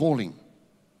of his calling,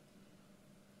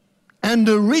 and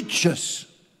the riches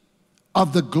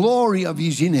of the glory of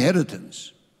his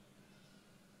inheritance.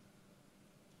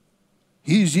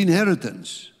 His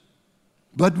inheritance.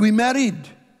 But we married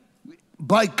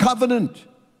by covenant.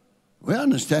 We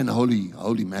understand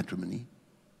holy matrimony.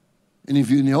 And if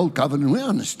you're in the old covenant, we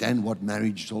understand what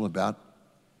marriage is all about.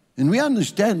 And we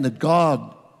understand that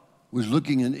God was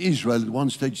looking in Israel at one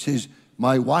stage, says,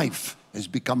 my wife has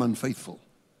become unfaithful.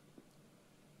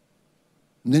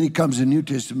 And then he comes in the New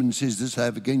Testament and says, this I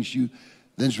have against you.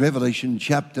 Then it's Revelation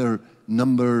chapter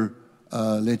number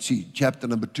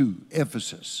 2,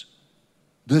 Ephesus.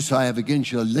 This I have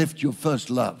against you, I left your first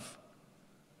love.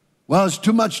 Well, it's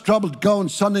too much trouble to go on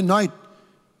Sunday night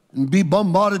and be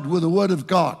bombarded with the Word of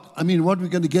God. I mean, what are we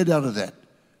going to get out of that?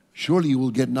 Surely you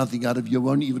will get nothing out of it. You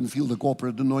won't even feel the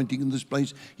corporate anointing in this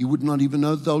place. You would not even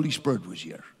know the Holy Spirit was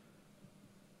here.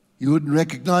 You wouldn't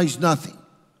recognize nothing.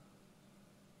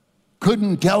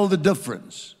 Couldn't tell the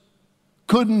difference.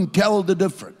 Couldn't tell the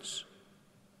difference.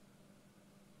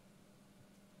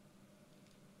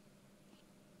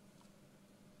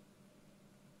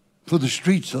 For the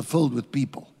streets are filled with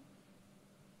people.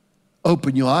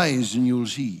 Open your eyes and you'll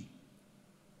see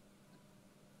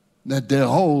that their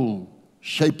whole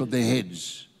shape of their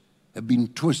heads have been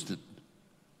twisted,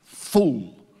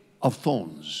 full of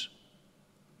thorns,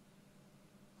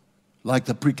 like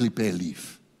the prickly pear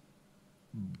leaf.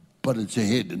 But it's a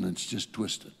head and it's just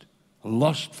twisted,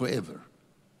 lost forever.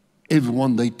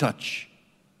 Everyone they touch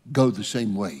go the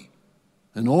same way.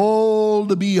 And all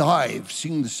the beehives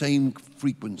sing the same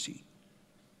frequency.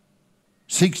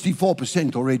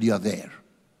 64% already are there.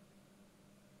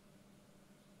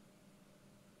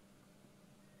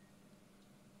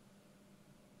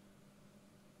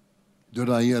 Did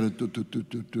I hear a toot, toot, toot,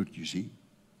 toot, toot, you see?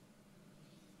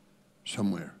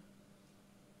 Somewhere.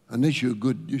 Unless you're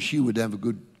good, she would have a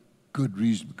good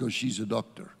reason because she's a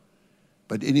doctor.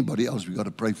 But anybody else we got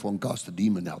to pray for and cast a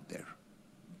demon out there.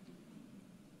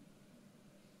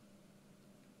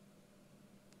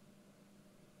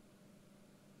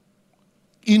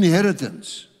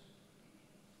 Inheritance.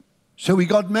 So we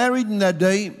got married in that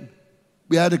day.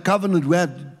 We had a covenant.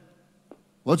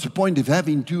 What's the point of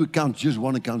having two accounts? Just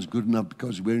one account's good enough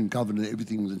because we're in covenant.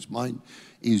 Everything that's mine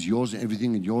is yours.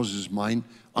 Everything that's yours is mine.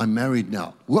 I'm married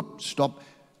now. Whoop, stop.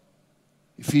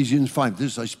 Ephesians 5,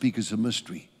 this I speak as a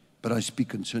mystery, but I speak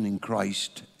concerning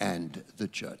Christ and the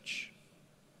church.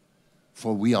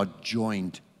 For we are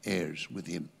joint heirs with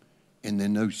him, and there's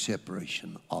no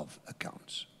separation of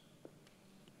accounts.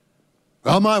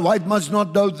 Well, my wife must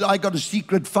not know that I got a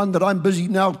secret fund that I'm busy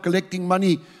now collecting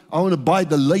money. I want to buy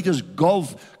the latest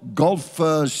golf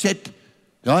set.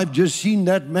 I've just seen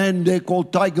that man there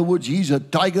called Tiger Woods. He's a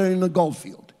tiger in a golf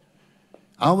field.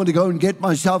 I want to go and get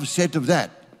myself a set of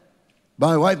that.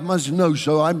 My wife must know,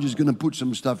 so I'm just going to put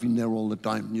some stuff in there all the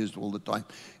time, just all the time.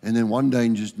 And then one day,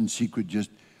 just in secret,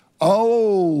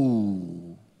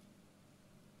 oh,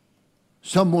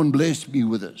 someone blessed me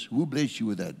with this. Who blessed you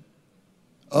with that?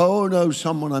 Oh, no,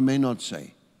 someone I may not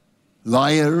say.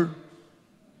 Liar.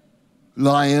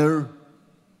 Liar.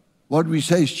 What we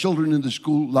say as children in the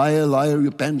school, liar, liar,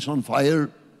 your pants on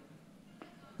fire.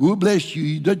 Who blessed you?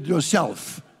 You did it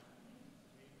yourself.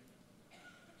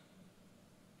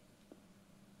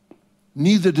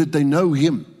 Neither did they know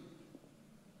him,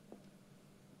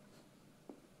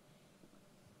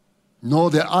 nor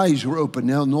their eyes were open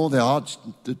now, nor their hearts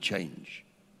did change.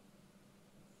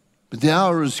 But the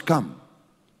hour has come.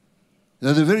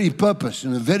 Now the very purpose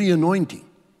and the very anointing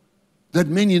that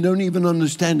many don't even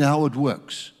understand how it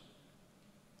works.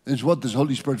 It's what this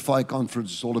Holy Spirit Fire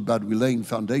Conference is all about. We're laying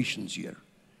foundations here.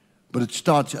 But it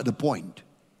starts at a point.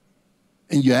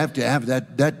 And you have to have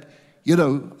that. You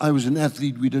know, I was an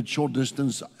athlete. We did short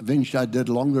distance. Eventually, I did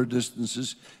longer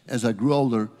distances as I grew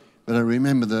older. But I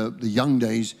remember the young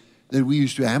days that we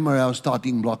used to hammer our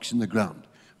starting blocks in the ground.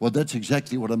 Well, that's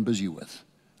exactly what I'm busy with.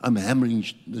 I'm hammering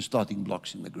the starting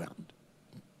blocks in the ground.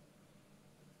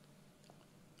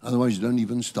 Otherwise, don't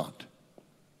even start.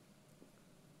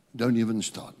 Don't even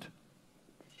start.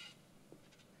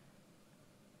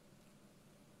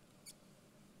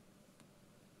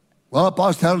 Well,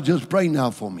 Pastor Harold, just pray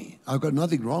now for me. I've got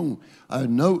nothing wrong. I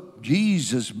know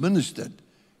Jesus ministered,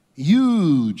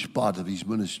 huge part of his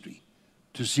ministry,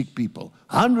 to sick people.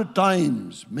 100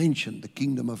 times mentioned the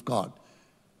kingdom of God.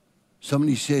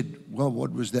 Somebody said, well,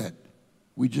 what was that?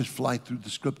 We just fly through the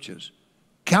scriptures.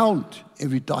 Count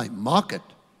every time. Mark it.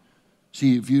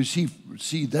 See, if you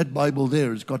see that Bible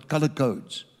there, it's got color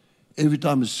codes. Every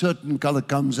time a certain color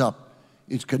comes up,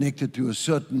 it's connected to a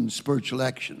certain spiritual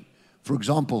action. For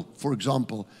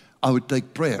example, I would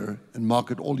take prayer and mark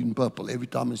it all in purple. Every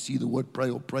time I see the word pray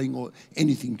or praying or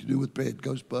anything to do with prayer, it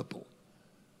goes purple.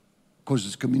 Because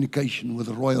it's communication with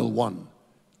the royal one,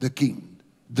 the king,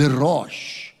 the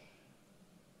Rosh,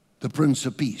 the Prince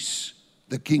of Peace,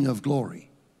 the King of Glory.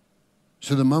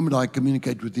 So the moment I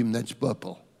communicate with him, that's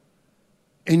purple.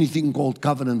 Anything called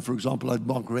covenant, for example, I'd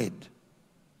mark red.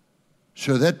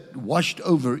 So that washed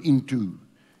over into,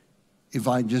 if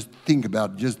I just think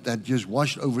about that just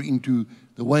washed over into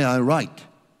the way I write.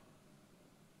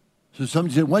 So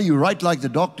somebody said, well, you write like the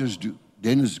doctors do.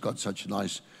 Dennis has got such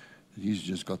nice, he's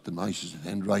just got the nicest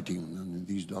handwriting. And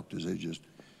these doctors,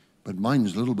 but mine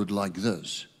is a little bit like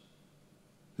this.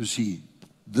 You see,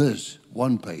 this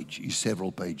one page is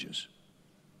several pages.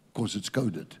 Of course, it's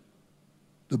coded.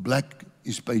 The black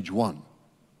is page 1.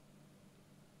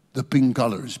 The pink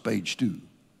color is page 2.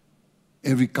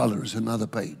 Every color is another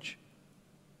page.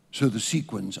 So the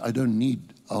sequence, I don't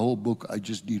need a whole book. I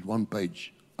just need one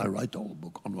page. I write the whole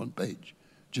book on one page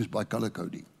just by color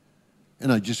coding.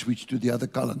 And I just switch to the other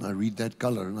color and I read that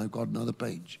color and I've got another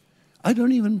page. I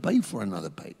don't even pay for another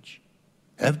page.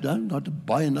 Have done, not to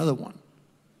buy another one.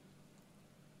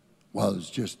 Well, it's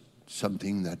just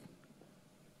something that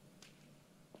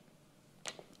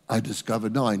I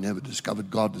discovered. No, I never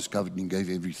discovered. God discovered and gave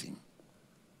everything.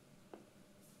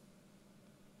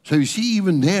 So you see,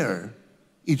 even there,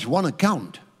 it's one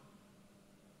account.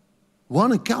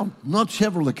 One account, not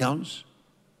several accounts.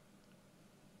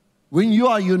 When you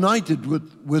are united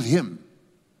with him,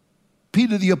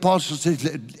 Peter the Apostle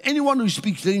says, anyone who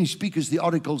speaks, let him speak as the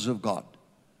oracles of God.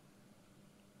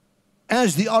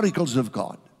 As the oracles of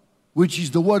God, which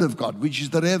is the word of God, which is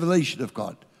the revelation of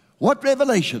God. What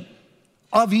revelation?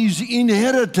 Of his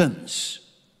inheritance.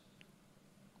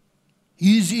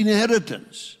 His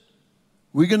inheritance.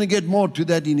 We're going to get more to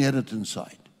that inheritance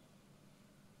side.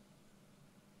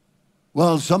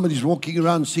 Well, somebody's walking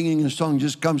around singing a song,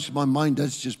 just comes to my mind,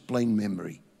 that's just plain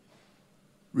memory.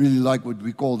 Really like what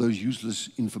we call those useless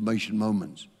information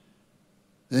moments.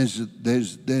 There's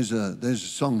a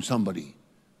song, somebody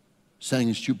sang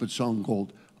a stupid song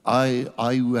called I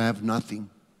Who Have Nothing.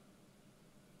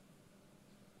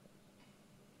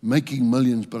 Making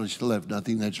millions, but I still have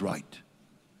nothing. That's right.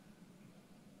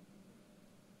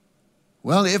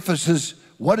 Well, Ephesus,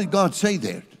 what did God say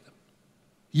there?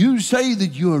 You say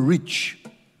that you are rich,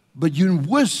 but you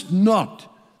wist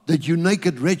not that you're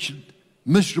naked, wretched,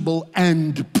 miserable,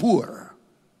 and poor.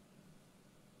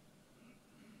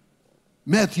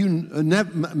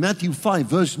 Matthew 5,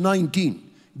 verse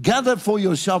 19. Gather for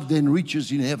yourself then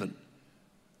riches in heaven,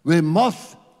 where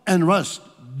moth and rust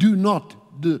do not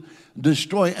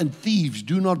destroy, and thieves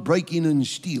do not break in and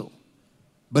steal.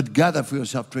 But gather for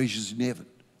yourself treasures in heaven.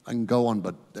 I can go on,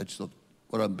 but that's not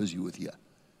what I'm busy with here.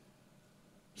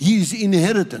 His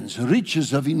inheritance,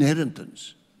 riches of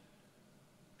inheritance.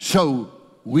 So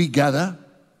we gather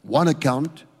one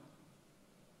account,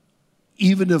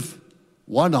 even if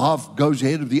one half goes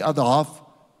ahead of the other half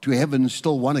to heaven,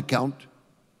 still one account.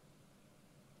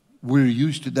 We're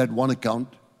used to that one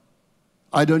account.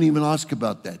 I don't even ask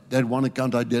about that. That one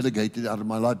account I delegated out of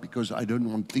my life because I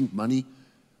don't want to think money.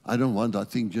 I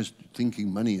think just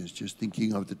thinking money is just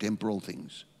thinking of the temporal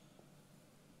things.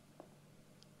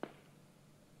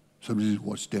 Somebody says,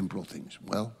 what's temporal things?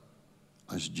 Well,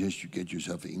 I suggest you get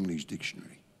yourself an English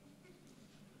dictionary.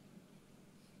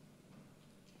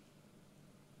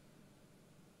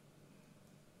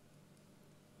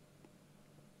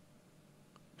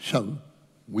 So,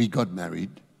 we got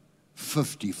married.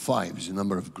 55 is the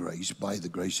number of grace, by the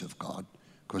grace of God,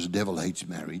 because the devil hates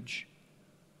marriage.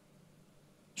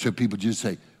 So people just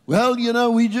say, well, you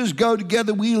know, we just go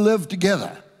together, we live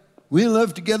together. We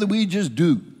live together, we just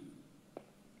do.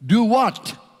 Do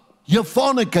what? You're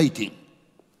fornicating.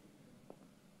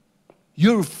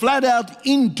 You're flat out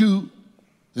into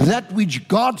that which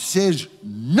God says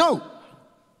no.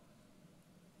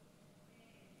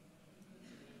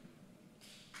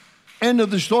 End of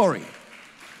the story.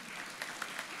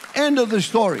 End of the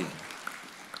story.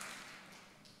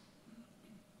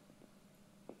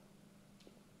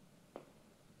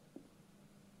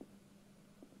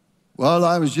 Well,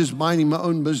 I was just minding my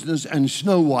own business and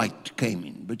Snow White came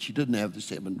in, but she didn't have the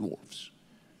 7 dwarfs.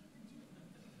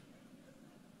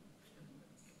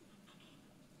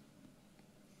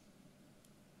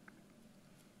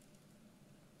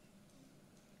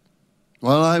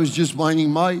 Well, I was just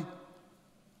minding my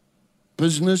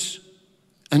business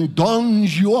and Don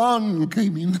Juan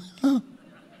came in.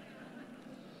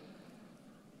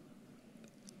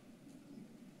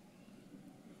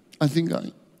 I think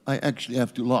I actually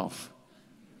have to laugh.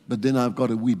 But then I've got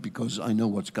to weep because I know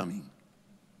what's coming.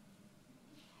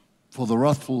 For the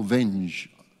wrathful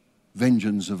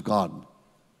vengeance of God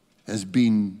has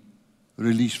been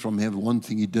released from heaven. One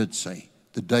thing he did say,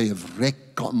 the day of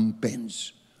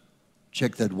recompense.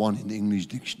 Check that one in the English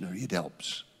dictionary, it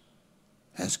helps.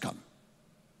 Has come.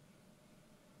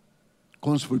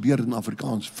 Kom ons probeer in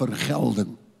Afrikaans,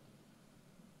 vergelding.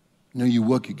 Now you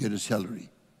work, you get a salary.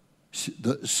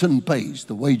 The sin pays,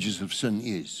 the wages of sin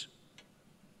is.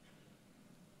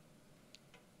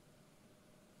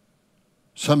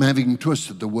 Some having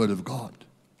twisted the word of God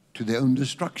to their own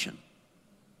destruction.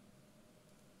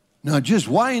 Now just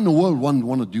why in the world one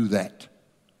want to do that?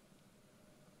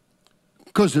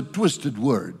 Because a twisted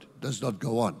word does not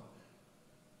go on.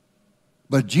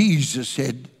 But Jesus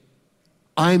said,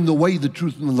 I am the way, the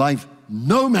truth, and the life.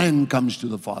 No man comes to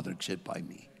the Father except by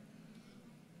me.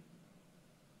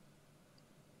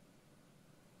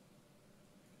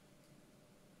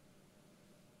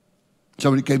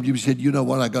 Somebody came to me and said, you know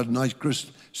what, I got a nice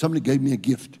crystal. Somebody gave me a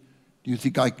gift. Do you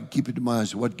think I can keep it in my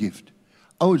house? What gift?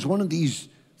 Oh, it's one of these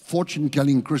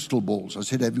fortune-telling crystal balls. I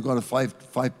said, have you got a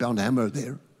five-pound hammer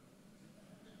there?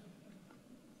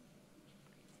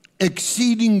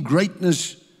 Exceeding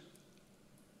greatness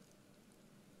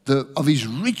of his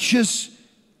riches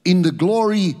in the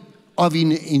glory of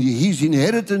in his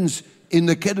inheritance in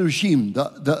the Kedoshim,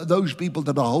 those people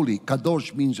that are holy.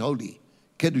 Kadosh means holy.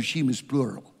 Kedoshim is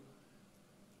plural.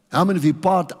 How many of you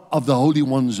part of the holy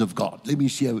ones of God? Let me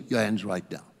see your hands right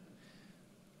now.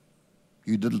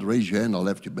 You didn't raise your hand, I'll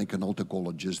have to make an altar call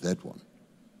on just that one.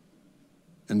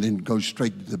 And then go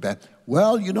straight to the back.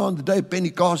 Well, you know, on the day of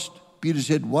Pentecost, Peter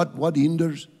said, what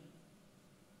hinders?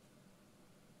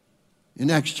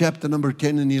 In Acts chapter number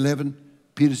 10 and 11,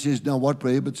 Peter says, now what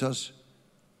prohibits us?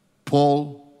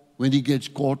 Paul, when he gets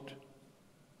caught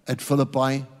at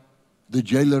Philippi, the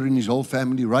jailer and his whole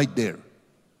family right there.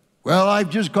 Well, I've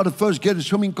just got to first get a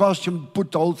swimming costume,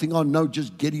 put the whole thing on. No,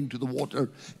 just get into the water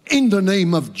in the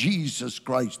name of Jesus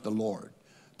Christ the Lord.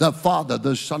 The Father,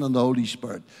 the Son, and the Holy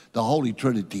Spirit, the Holy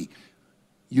Trinity.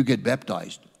 You get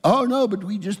baptized. Oh, no, but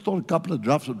we just thought a couple of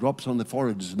drops on the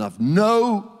forehead is enough.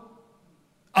 No.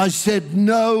 I said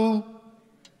no.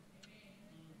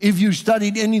 If you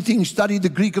studied anything, study the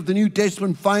Greek of the New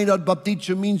Testament, find out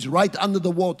baptizo means right under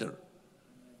the water.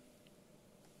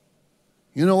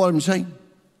 You know what I'm saying?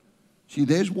 See,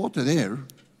 there's water there.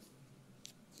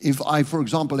 If I, for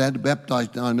example, had to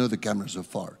baptize, now I know the cameras are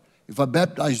far. If I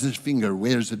baptize this finger,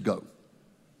 where does it go?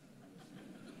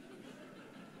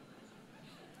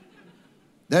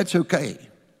 That's okay.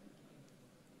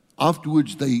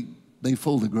 Afterwards, they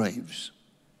fill the graves.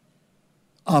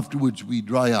 Afterwards, we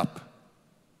dry up.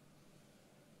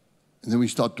 And then we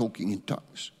start talking in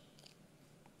tongues.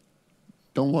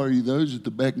 Don't worry, those at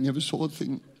the back never saw a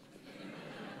thing.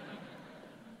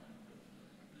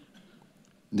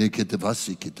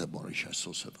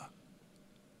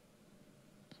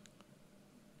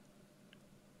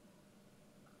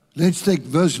 Let's take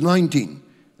verse 19.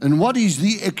 And what is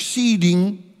the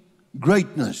exceeding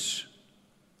greatness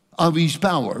of his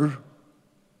power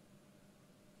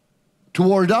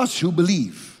toward us who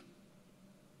believe?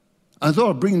 I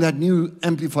thought I'd bring that New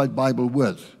Amplified Bible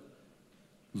with.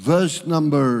 Verse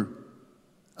number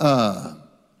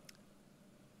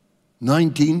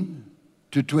 19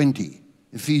 to 20,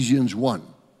 Ephesians 1.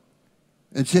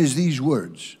 It says these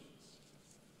words.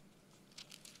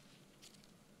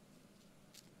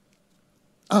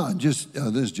 This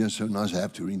is just so nice. I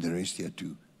have to read the rest here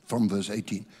too. From verse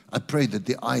 18. I pray that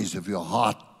the eyes of your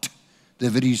heart, the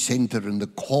very center and the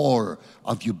core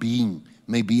of your being,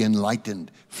 may be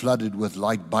enlightened, flooded with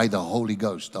light by the Holy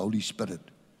Ghost, the Holy Spirit,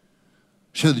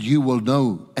 so that you will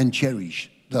know and cherish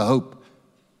the hope,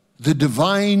 the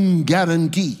divine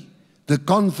guarantee, the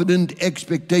confident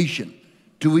expectation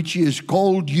to which he has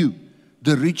called you,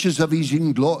 the riches of his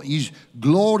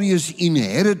glorious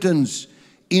inheritance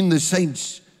in the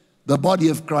saints, the body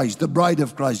of Christ, the bride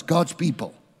of Christ, God's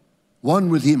people, one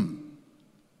with him.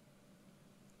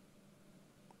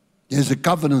 There's a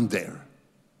covenant there.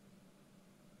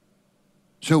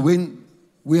 So when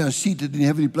we are seated in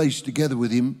heavenly places together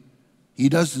with him, he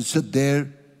doesn't sit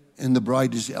there and the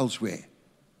bride is elsewhere.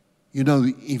 You know,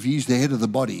 if he's the head of the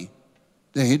body,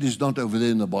 the head is not over there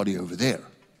and the body over there.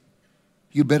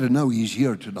 You better know he's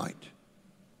here tonight.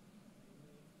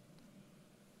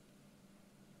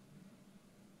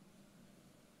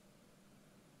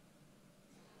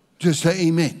 Just say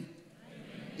amen. Amen.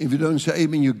 If you don't say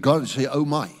amen, you've got to say, oh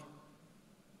my.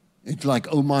 It's like,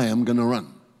 oh my, I'm going to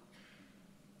run.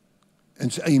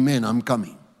 And say, amen, I'm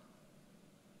coming.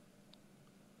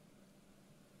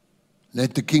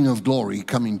 Let the King of Glory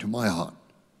come into my heart.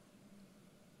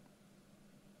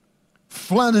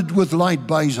 Flooded with light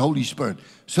by his Holy Spirit,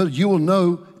 so that you will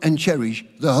know and cherish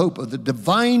the hope of the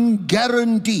divine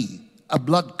guarantee, a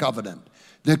blood covenant,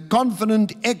 the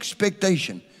confident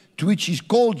expectation to which he's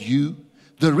called you,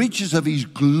 the riches of his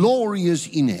glorious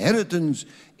inheritance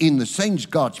in the saints,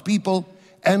 God's people,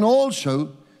 and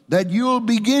also that you'll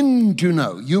begin to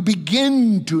know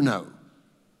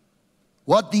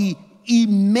what the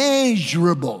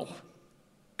immeasurable,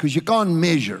 because you can't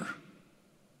measure.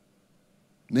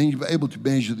 And then you'll be able to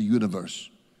measure the universe.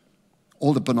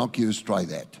 All the Pinocchios try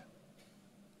that.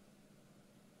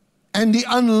 And the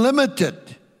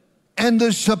unlimited and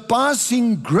the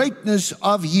surpassing greatness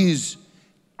of his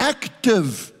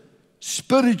active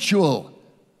spiritual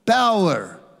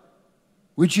power,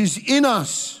 which is in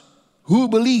us who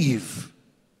believe.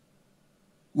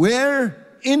 Where?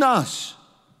 In us.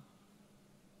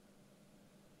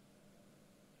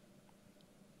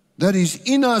 That is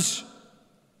in us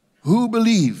who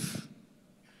believe.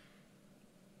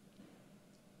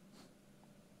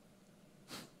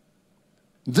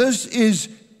 These,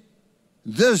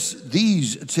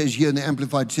 it says here in the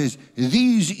Amplified, it says,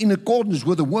 these in accordance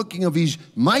with the working of his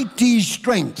mighty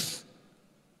strength.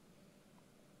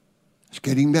 It's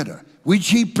getting better. Which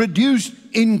he produced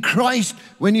in Christ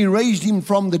when he raised him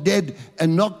from the dead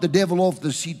and knocked the devil off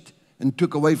the seat and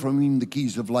took away from him the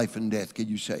keys of life and death. Can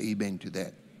you say amen to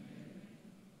that?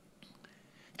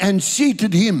 And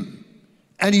seated him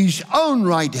at his own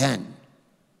right hand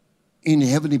in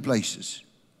heavenly places.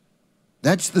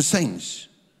 That's the saints,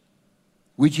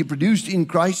 which he produced in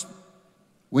Christ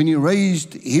when he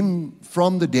raised him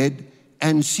from the dead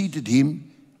and seated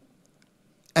him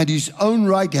at his own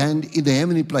right hand in the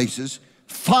heavenly places,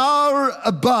 far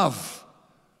above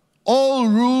all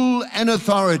rule and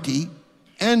authority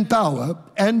and power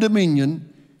and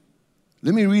dominion.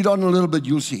 Let me read on a little bit,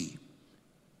 you'll see,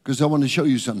 because I want to show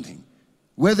you something.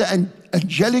 Whether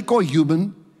angelic or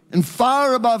human, and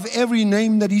far above every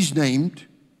name that is named,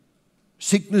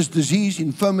 sickness, disease,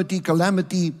 infirmity,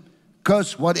 calamity,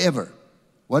 curse, whatever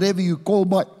you call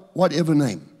by whatever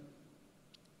name.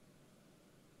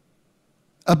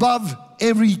 Above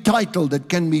every title that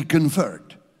can be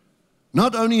conferred,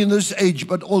 not only in this age,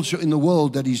 but also in the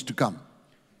world that is to come.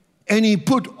 And he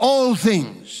put all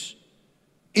things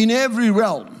in every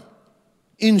realm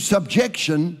in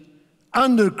subjection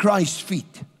under Christ's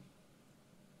feet.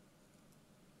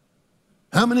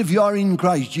 How many of you are in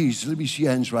Christ Jesus? Let me see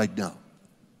your hands right now.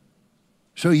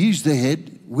 So he's the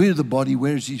head, we're the body,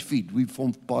 where's his feet? We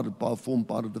form part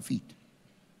of the feet.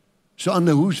 So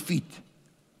under whose feet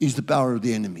is the power of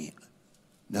the enemy?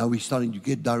 Now we're starting to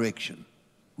get direction.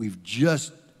 We've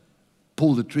just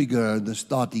pulled the trigger and the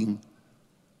starting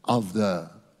of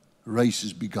the race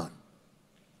has begun.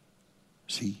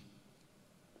 See?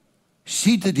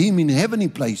 Seated him in heavenly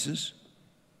places,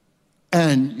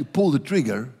 and you pull the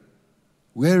trigger,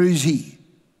 where is he?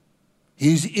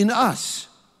 He's in us.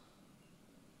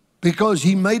 because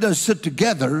he made us sit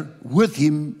together with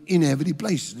him in heavenly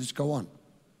places. Let's go on.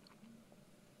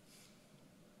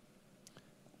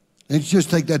 Let's just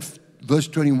take that verse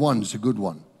 21. It's a good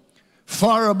one.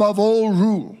 Far above all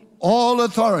rule, all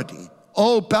authority,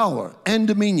 all power and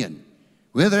dominion,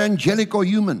 whether angelic or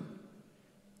human,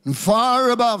 and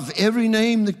far above every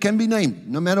name that can be named,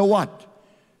 no matter what,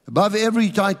 above every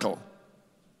title.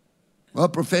 Well,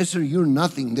 professor, you're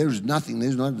nothing. There's nothing.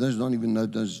 There's not even,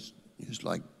 it's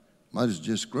like, might as well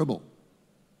just scribble.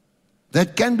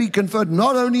 That can be conferred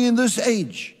not only in this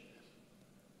age,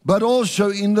 but also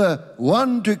in the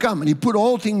one to come. And he put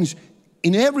all things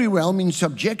in every realm in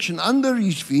subjection under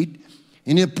his feet,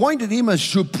 and he appointed him a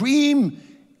supreme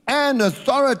and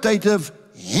authoritative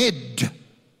head.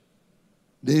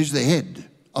 There's the head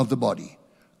of the body.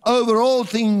 Over all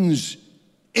things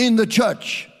in the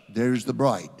church, there's the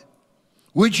bride,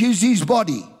 which is his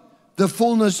body, the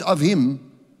fullness of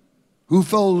him who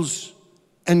fills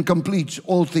and completes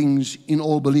all things in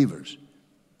all believers.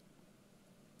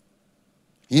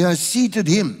 He has seated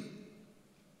him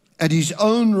at his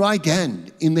own right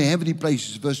hand in the heavenly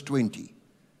places, verse 20.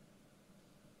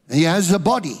 And he has a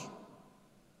body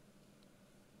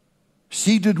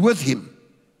seated with him,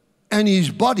 and his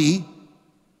body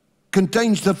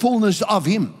contains the fullness of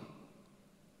him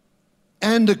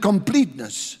and the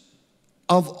completeness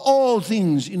of all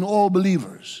things in all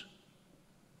believers.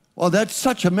 Well, that's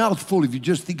such a mouthful if you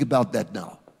just think about that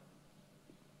now.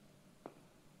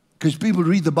 Because people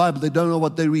read the Bible, they don't know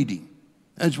what they're reading.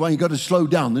 That's why you got to slow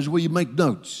down. This is where you make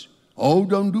notes. Oh,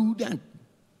 don't do that.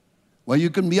 Well, you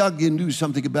can be ugly and do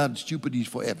something about stupidities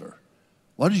forever.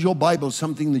 What is your Bible?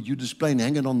 Something that you display and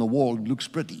hang it on the wall. It looks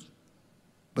pretty.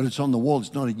 But it's on the wall.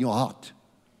 It's not in your heart.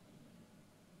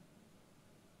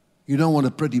 You don't want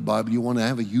a pretty Bible. You want to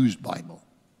have a used Bible.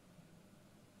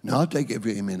 Now, I'll take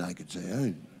every amen I could say.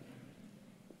 Hey,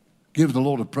 give the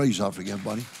Lord a praise offering,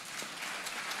 everybody.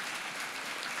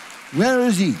 Where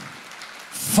is he?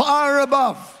 Far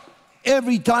above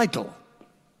every title,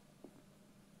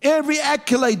 every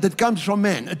accolade that comes from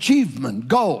man, achievement,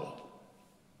 goal.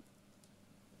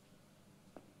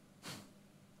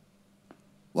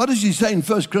 What does he say in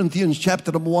 1 Corinthians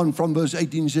chapter number 1 from verse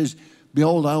 18? He says,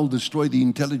 behold, I will destroy the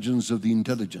intelligence of the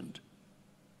intelligent.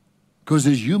 Because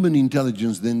there's human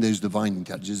intelligence, then there's divine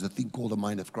intelligence. There's a thing called the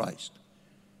mind of Christ.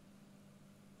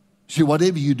 See,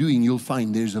 whatever you're doing, you'll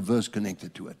find there's a verse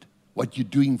connected to it. What you're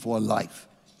doing for life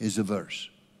is a verse.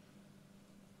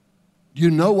 Do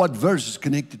you know what verse is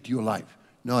connected to your life?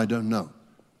 No, I don't know.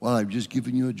 Well, I've just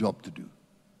given you a job to do.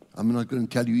 I'm not going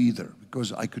to tell you either,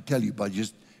 because I could tell you by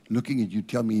just looking at you,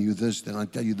 tell me you this, then I'll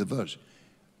tell you the verse.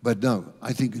 But no,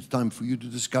 I think it's time for you to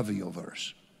discover your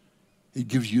verse. It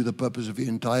gives you the purpose of your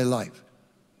entire life.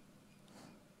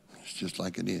 It's just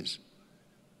like it is.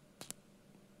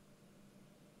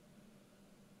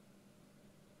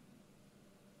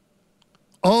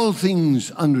 All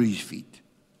things under his feet.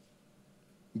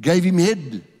 Gave him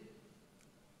head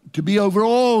to be over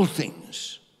all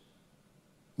things.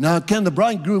 Now, can the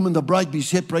bridegroom and the bride be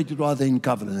separated, or are they in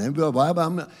covenant?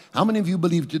 How many of you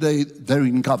believe today they're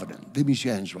in covenant? Let me see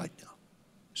your hands right now.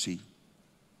 See?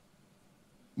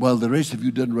 Well, the rest of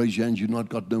you didn't raise your hands. You've not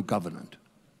got no covenant.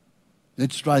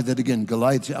 Let's try that again.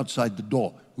 Goliath's outside the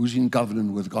door. Who's in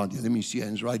covenant with God? Let me see your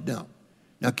hands right now.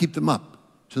 Now, keep them up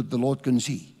so that the Lord can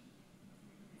see.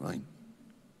 Right?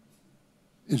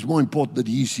 It's more important that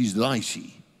he sees than I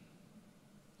see.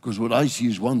 Because what I see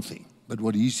is one thing, but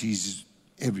what he sees is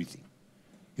everything.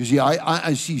 You see,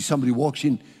 I see somebody walks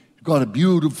in, got a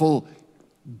beautiful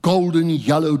golden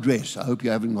yellow dress. I hope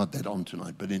you haven't got that on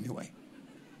tonight, but anyway.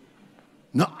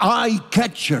 Now,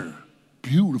 eye-catcher,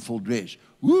 beautiful dress.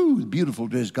 Woo, beautiful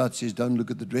dress. God says, don't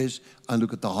look at the dress, I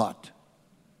look at the heart.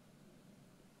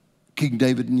 King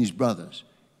David and his brothers.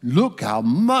 Look how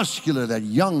muscular that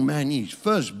young man is.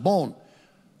 Firstborn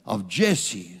of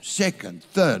Jesse, second,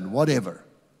 third, whatever.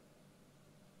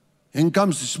 And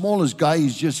comes the smallest guy,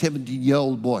 he's just a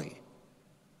 17-year-old boy.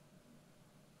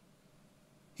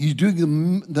 He's doing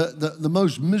the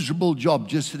most miserable job,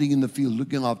 just sitting in the field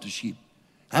looking after sheep.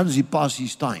 How does he pass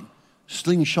his time?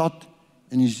 Slingshot,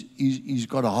 and he's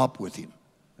got a harp with him,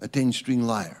 a 10-string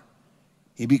lyre.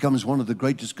 He becomes one of the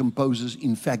greatest composers,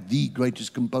 in fact, the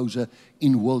greatest composer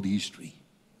in world history.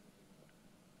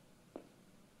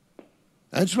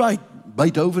 That's right.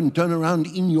 Beethoven, turn around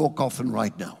in your coffin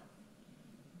right now.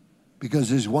 Because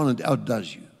there's one that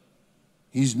outdoes you.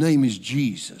 His name is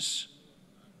Jesus.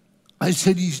 I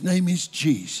said his name is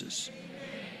Jesus.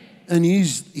 And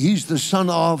he's the son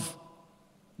of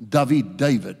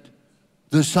David,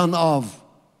 the son of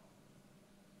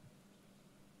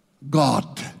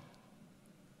God.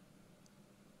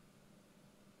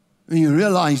 When you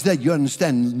realize that, you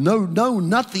understand, no,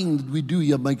 nothing that we do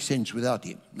here makes sense without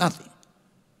Him. Nothing.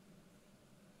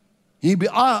 You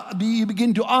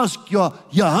begin to ask your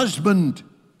husband,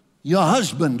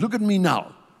 look at me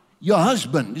now. Your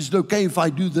husband, is it okay if I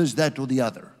do this, that, or the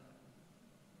other?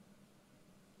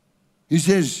 He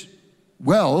says,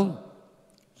 well,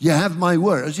 you have my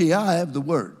word. I say, yeah, I have the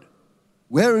word.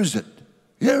 Where is it?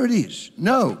 Here it is.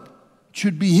 No, it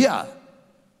should be here.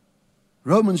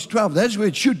 Romans 12, that's where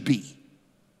it should be.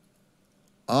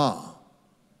 Ah.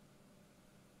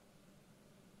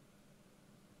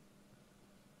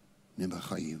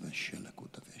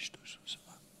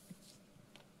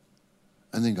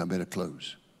 I think I better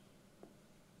close.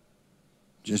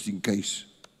 Just in case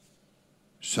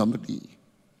somebody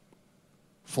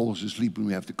falls asleep and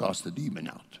we have to cast the demon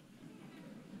out.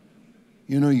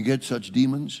 You know, you get such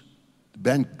demons. The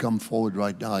band can come forward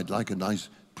right now. I'd like a nice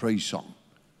praise song.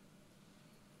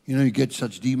 You know, you get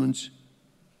such demons.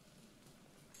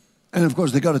 And of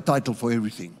course, they got a title for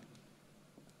everything.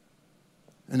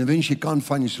 And eventually can't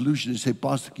find a solution. They say,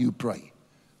 Pastor, can you pray?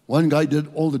 One guy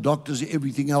did all the doctors,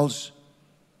 everything else.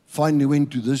 Finally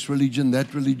went to this religion,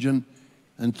 that religion,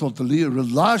 and thought the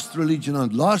last religion,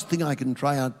 and last thing I can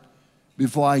try out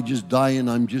before I just die and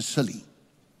I'm just silly.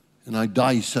 And I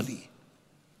die silly.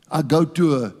 I go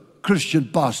to a Christian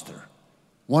pastor,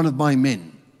 one of my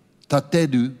men,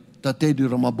 Tatedu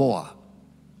Ramaboa.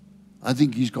 I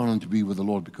think he's gone on to be with the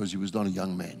Lord because he was not a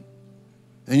young man.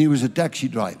 And he was a taxi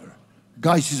driver.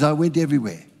 Guy says, I went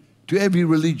everywhere, to every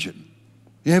religion,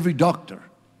 every doctor,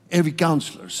 every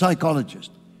counselor,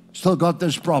 psychologist. Still got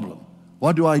this problem.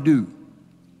 What do I do?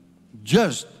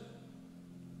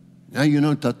 Now you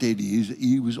know Tatedi,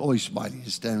 he was always smiling.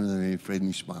 He's standing with a very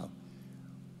friendly smile.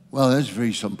 Well, that's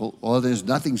very simple. Well, there's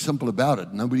nothing simple about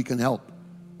it. Nobody can help.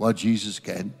 Well, Jesus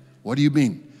can. What do you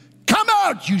mean? Come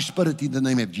out, you spirit, in the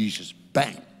name of Jesus.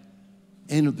 Bang.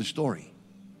 End of the story.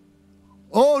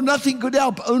 Oh, nothing could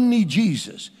help, only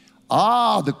Jesus.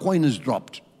 Ah, the coin is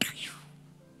dropped.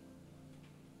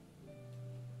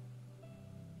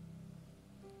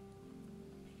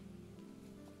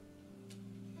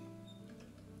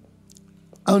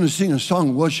 I want to sing a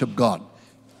song, worship God.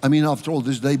 I mean, after all,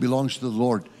 this day belongs to the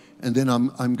Lord. And then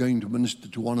I'm going to minister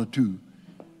to one or two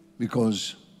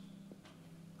because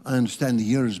I understand the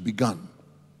year has begun.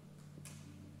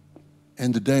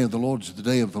 And the day of the Lord is the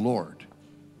day of the Lord.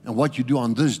 And what you do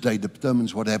on this day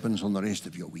determines what happens on the rest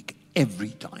of your week. Every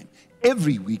time.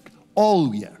 Every week.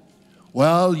 All year.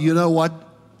 Well, you know what?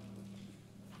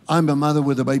 I'm a mother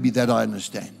with a baby, that I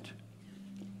understand.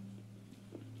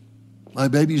 My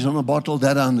baby's on a bottle,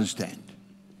 that I understand.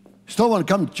 Still want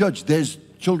to come to church. There's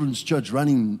children's church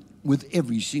running with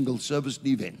every single service and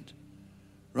event.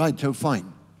 Right, so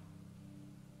fine.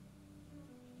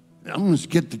 I'm going to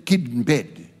get the kid in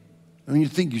bed. And when you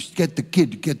think you get the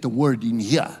kid to get the word in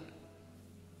here.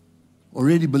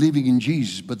 Already believing in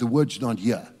Jesus, but the word's not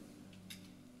here.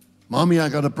 Mommy, I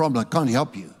got a problem. I can't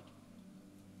help you.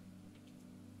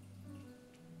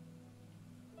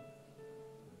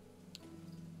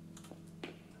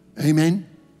 Amen.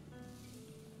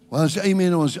 Well, it's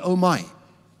amen or it's oh my.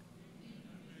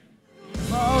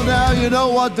 Oh, now you know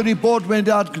what? The report went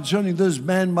out concerning this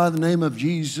man by the name of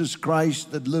Jesus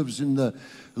Christ that lives in the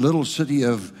little city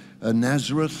of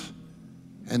Nazareth.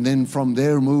 And then from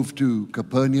there moved to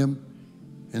Capernaum.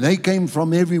 And they came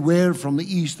from everywhere, from the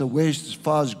east, the west, as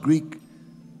far as Greek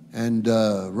and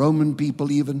Roman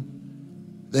people even.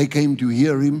 They came to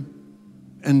hear him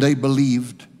and they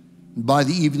believed. By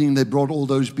the evening, they brought all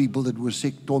those people that were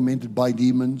sick, tormented by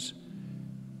demons,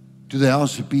 to the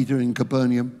house of Peter in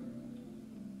Capernaum.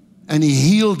 And he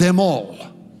healed them all.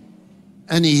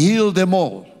 And he healed them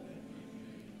all.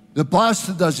 The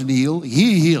pastor doesn't heal,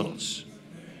 he heals.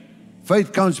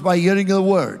 Faith comes by hearing the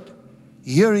word.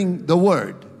 Hearing the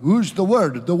word. Who's the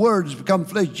word? The word has become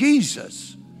flesh.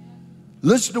 Jesus.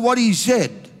 Listen to what he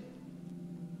said.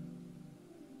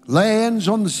 Lay hands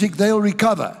on the sick, they'll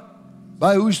recover.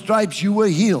 By whose stripes you were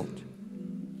healed.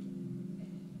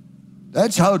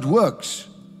 That's how it works.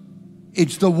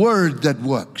 It's the word that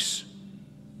works.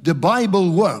 The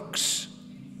Bible works.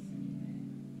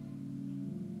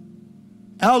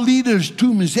 Our leader's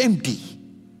tomb is empty.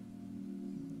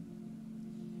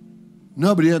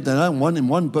 Nobody had that.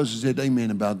 One person said amen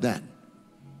about that.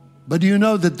 But do you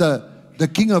know that the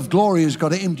King of Glory has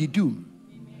got an empty tomb?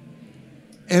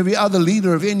 Every other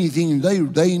leader of anything,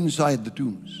 they inside the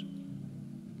tombs.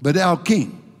 But our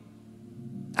King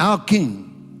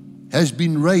has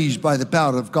been raised by the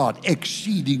power of God,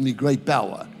 exceedingly great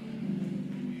power.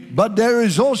 But there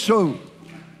is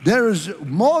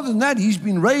more than that. He's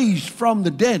been raised from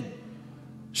the dead.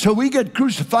 So we get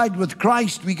crucified with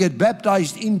Christ, we get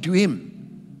baptized into Him.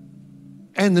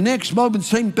 And the next moment,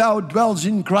 same power dwells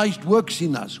in Christ, works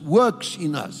in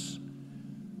us,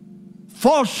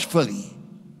 forcefully,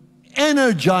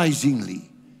 energizingly,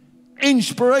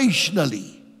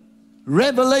 inspirationally,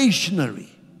 revelationally.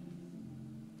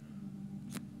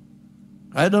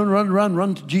 I don't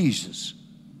run to Jesus.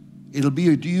 It'll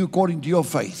be to you according to your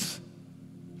faith.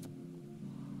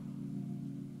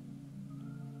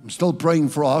 I'm still praying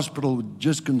for a hospital that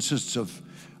just consists of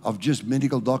just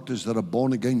medical doctors that are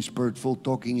born again, spirit-filled,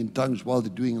 talking in tongues while they're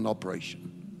doing an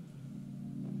operation.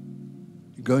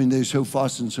 You go in there so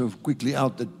fast and so quickly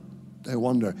out that they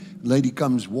wonder. A lady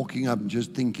comes walking up and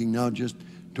just thinking now, just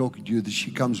talking to you, that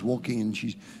she comes walking and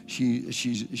she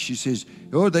says,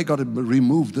 oh, they got to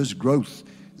remove this growth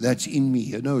that's in me.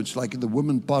 You know, it's like in the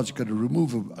woman part's got to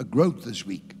remove a growth this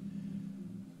week.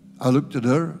 I looked at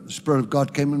her, the Spirit of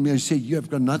God came on me, I said, you have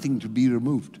got nothing to be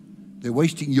removed. They're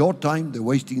wasting your time, they're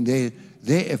wasting their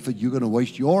effort, you're going to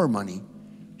waste your money.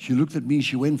 She looked at me,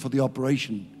 she went for the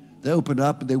operation. They opened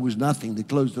up and there was nothing. They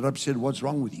closed it up, said, what's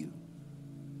wrong with you?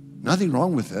 Nothing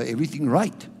wrong with her, everything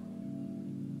right.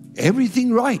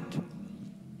 Everything right.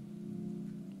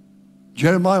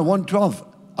 Jeremiah 1:12,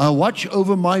 I watch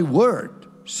over my word,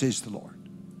 says the Lord.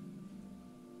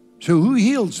 So who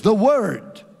heals? The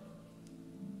word.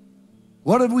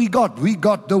 What have we got? We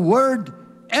got the word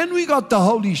and we got the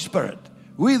Holy Spirit.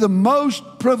 We're the most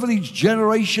privileged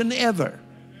generation ever.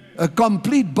 A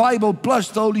complete Bible plus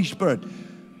the Holy Spirit.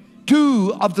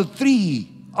 2 of the 3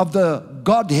 of the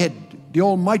Godhead, the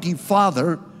Almighty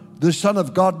Father, the Son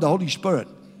of God, the Holy Spirit.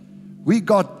 We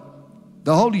got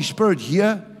the Holy Spirit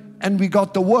here, and we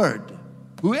got the Word,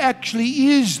 who actually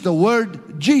is the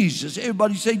Word, Jesus.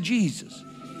 Everybody say Jesus.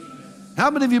 How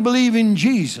many of you believe in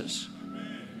Jesus?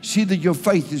 See that your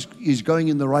faith is going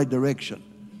in the right direction.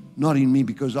 Not in me,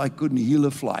 because I couldn't heal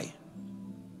a fly.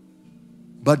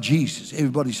 But Jesus.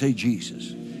 Everybody say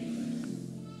Jesus.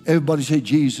 Everybody say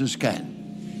Jesus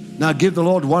can. Now give the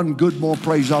Lord one good more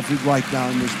praise offering right now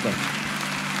in this place.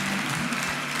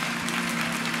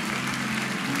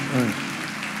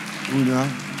 Who now?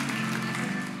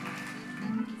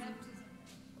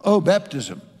 Oh,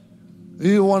 baptism.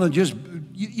 You want to just,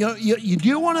 do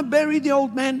you want to bury the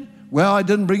old man? Well, I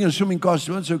didn't bring a swimming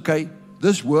costume. It's okay.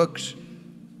 This works.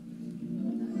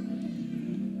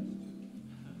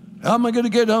 How am I going to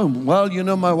get home? Well,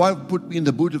 my wife put me in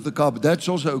the boot of the car, but that's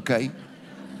also okay.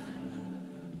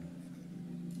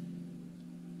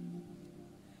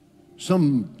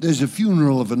 There's a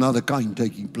funeral of another kind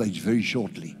taking place very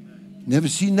shortly. Never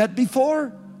seen that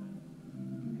before?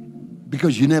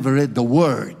 Because you never read the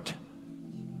Word.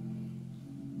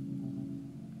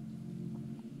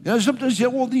 Sometimes you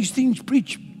hear all these things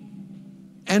preached,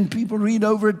 and people read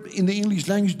over it in the English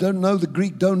language, don't know the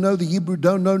Greek, don't know the Hebrew,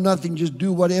 don't know nothing, just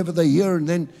do whatever they hear and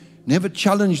then never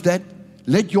challenge that.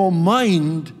 Let your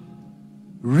mind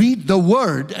read the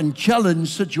Word and challenge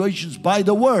situations by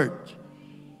the Word.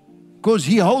 Because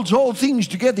He holds all things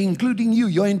together, including you,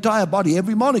 your entire body,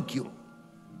 every molecule.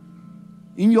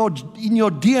 In your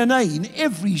DNA, in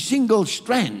every single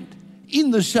strand,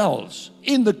 in the cells,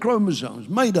 in the chromosomes,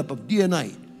 made up of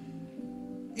DNA.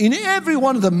 In every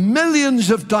one of the millions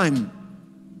of times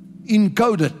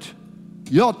encoded,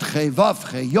 Yod-He,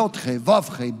 Vav-He, Yod-He,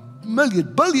 Vav-He,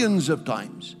 billions of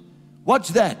times. What's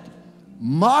that?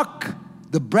 Mark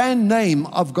the brand name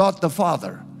of God the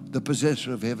Father, the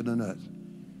possessor of heaven and earth.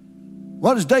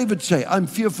 What does David say? I'm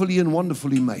fearfully and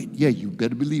wonderfully made. Yeah, you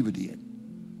better believe it yet.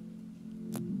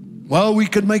 Well, we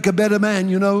could make a better man,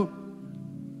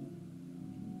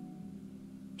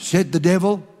 said the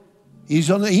devil.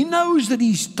 He knows that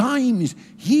his time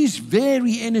he's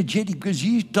very energetic because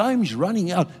his time is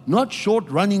running out. Not short,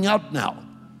 running out now.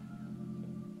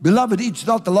 Beloved, it's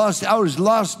not the last hour, it's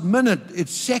last minute.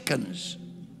 It's seconds.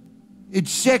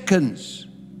 It's seconds.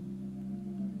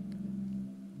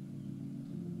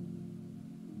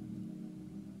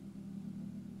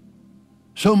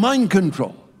 So mind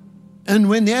control. And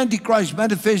when the Antichrist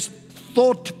manifests,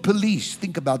 thought police.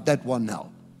 Think about that one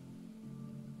now.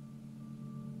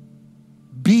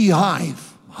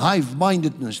 Beehive,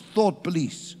 hive-mindedness, thought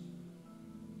police.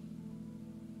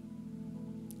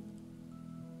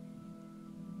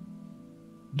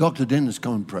 Dr. Dennis,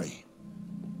 come and pray.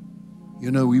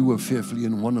 We were fearfully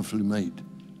and wonderfully made,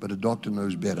 but a doctor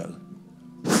knows better.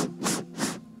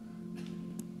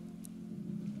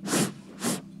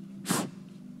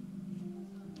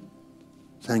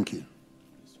 Thank you.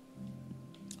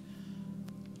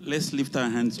 Let's lift our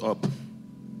hands up.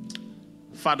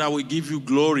 Father, we give you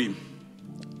glory.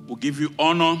 We give you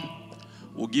honor.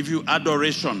 We give you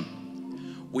adoration.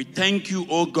 We thank you,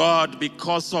 O God,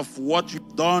 because of what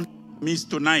you've done for us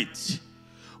tonight.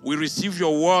 We receive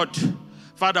your word.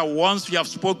 Father, once we have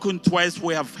spoken, twice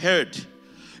we have heard.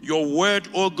 Your word,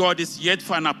 O God, is yet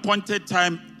for an appointed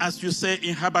time, as you say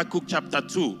in Habakkuk chapter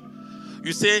 2.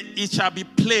 You say, it shall be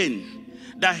plain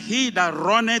that he that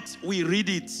runneth will read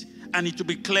it, and it will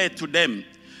be clear to them.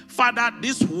 Father,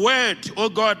 this word, O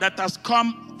God, that has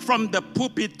come from the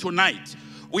pulpit tonight,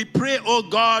 we pray, oh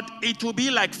God, it will be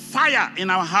like fire in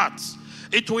our hearts.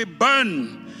 It will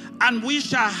burn, and we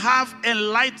shall have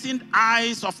enlightened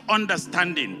eyes of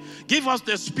understanding. Give us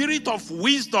the spirit of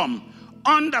wisdom,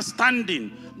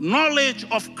 understanding, knowledge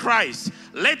of Christ.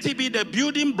 Let it be the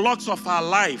building blocks of our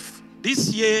life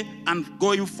this year and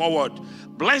going forward.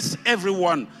 Bless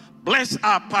everyone. Bless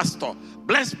our pastor.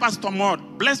 Bless Pastor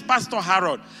Maud. Bless Pastor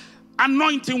Harold.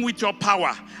 Anoint him with your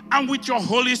power and with your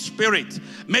Holy Spirit.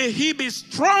 May he be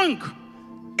strong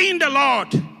in the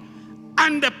Lord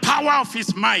and the power of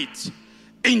his might.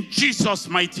 In Jesus'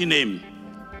 mighty name.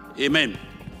 Amen.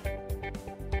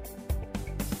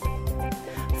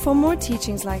 For more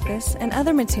teachings like this and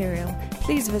other material,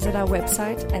 please visit our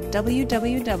website at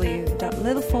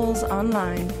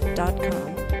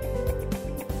www.littlefallsonline.com.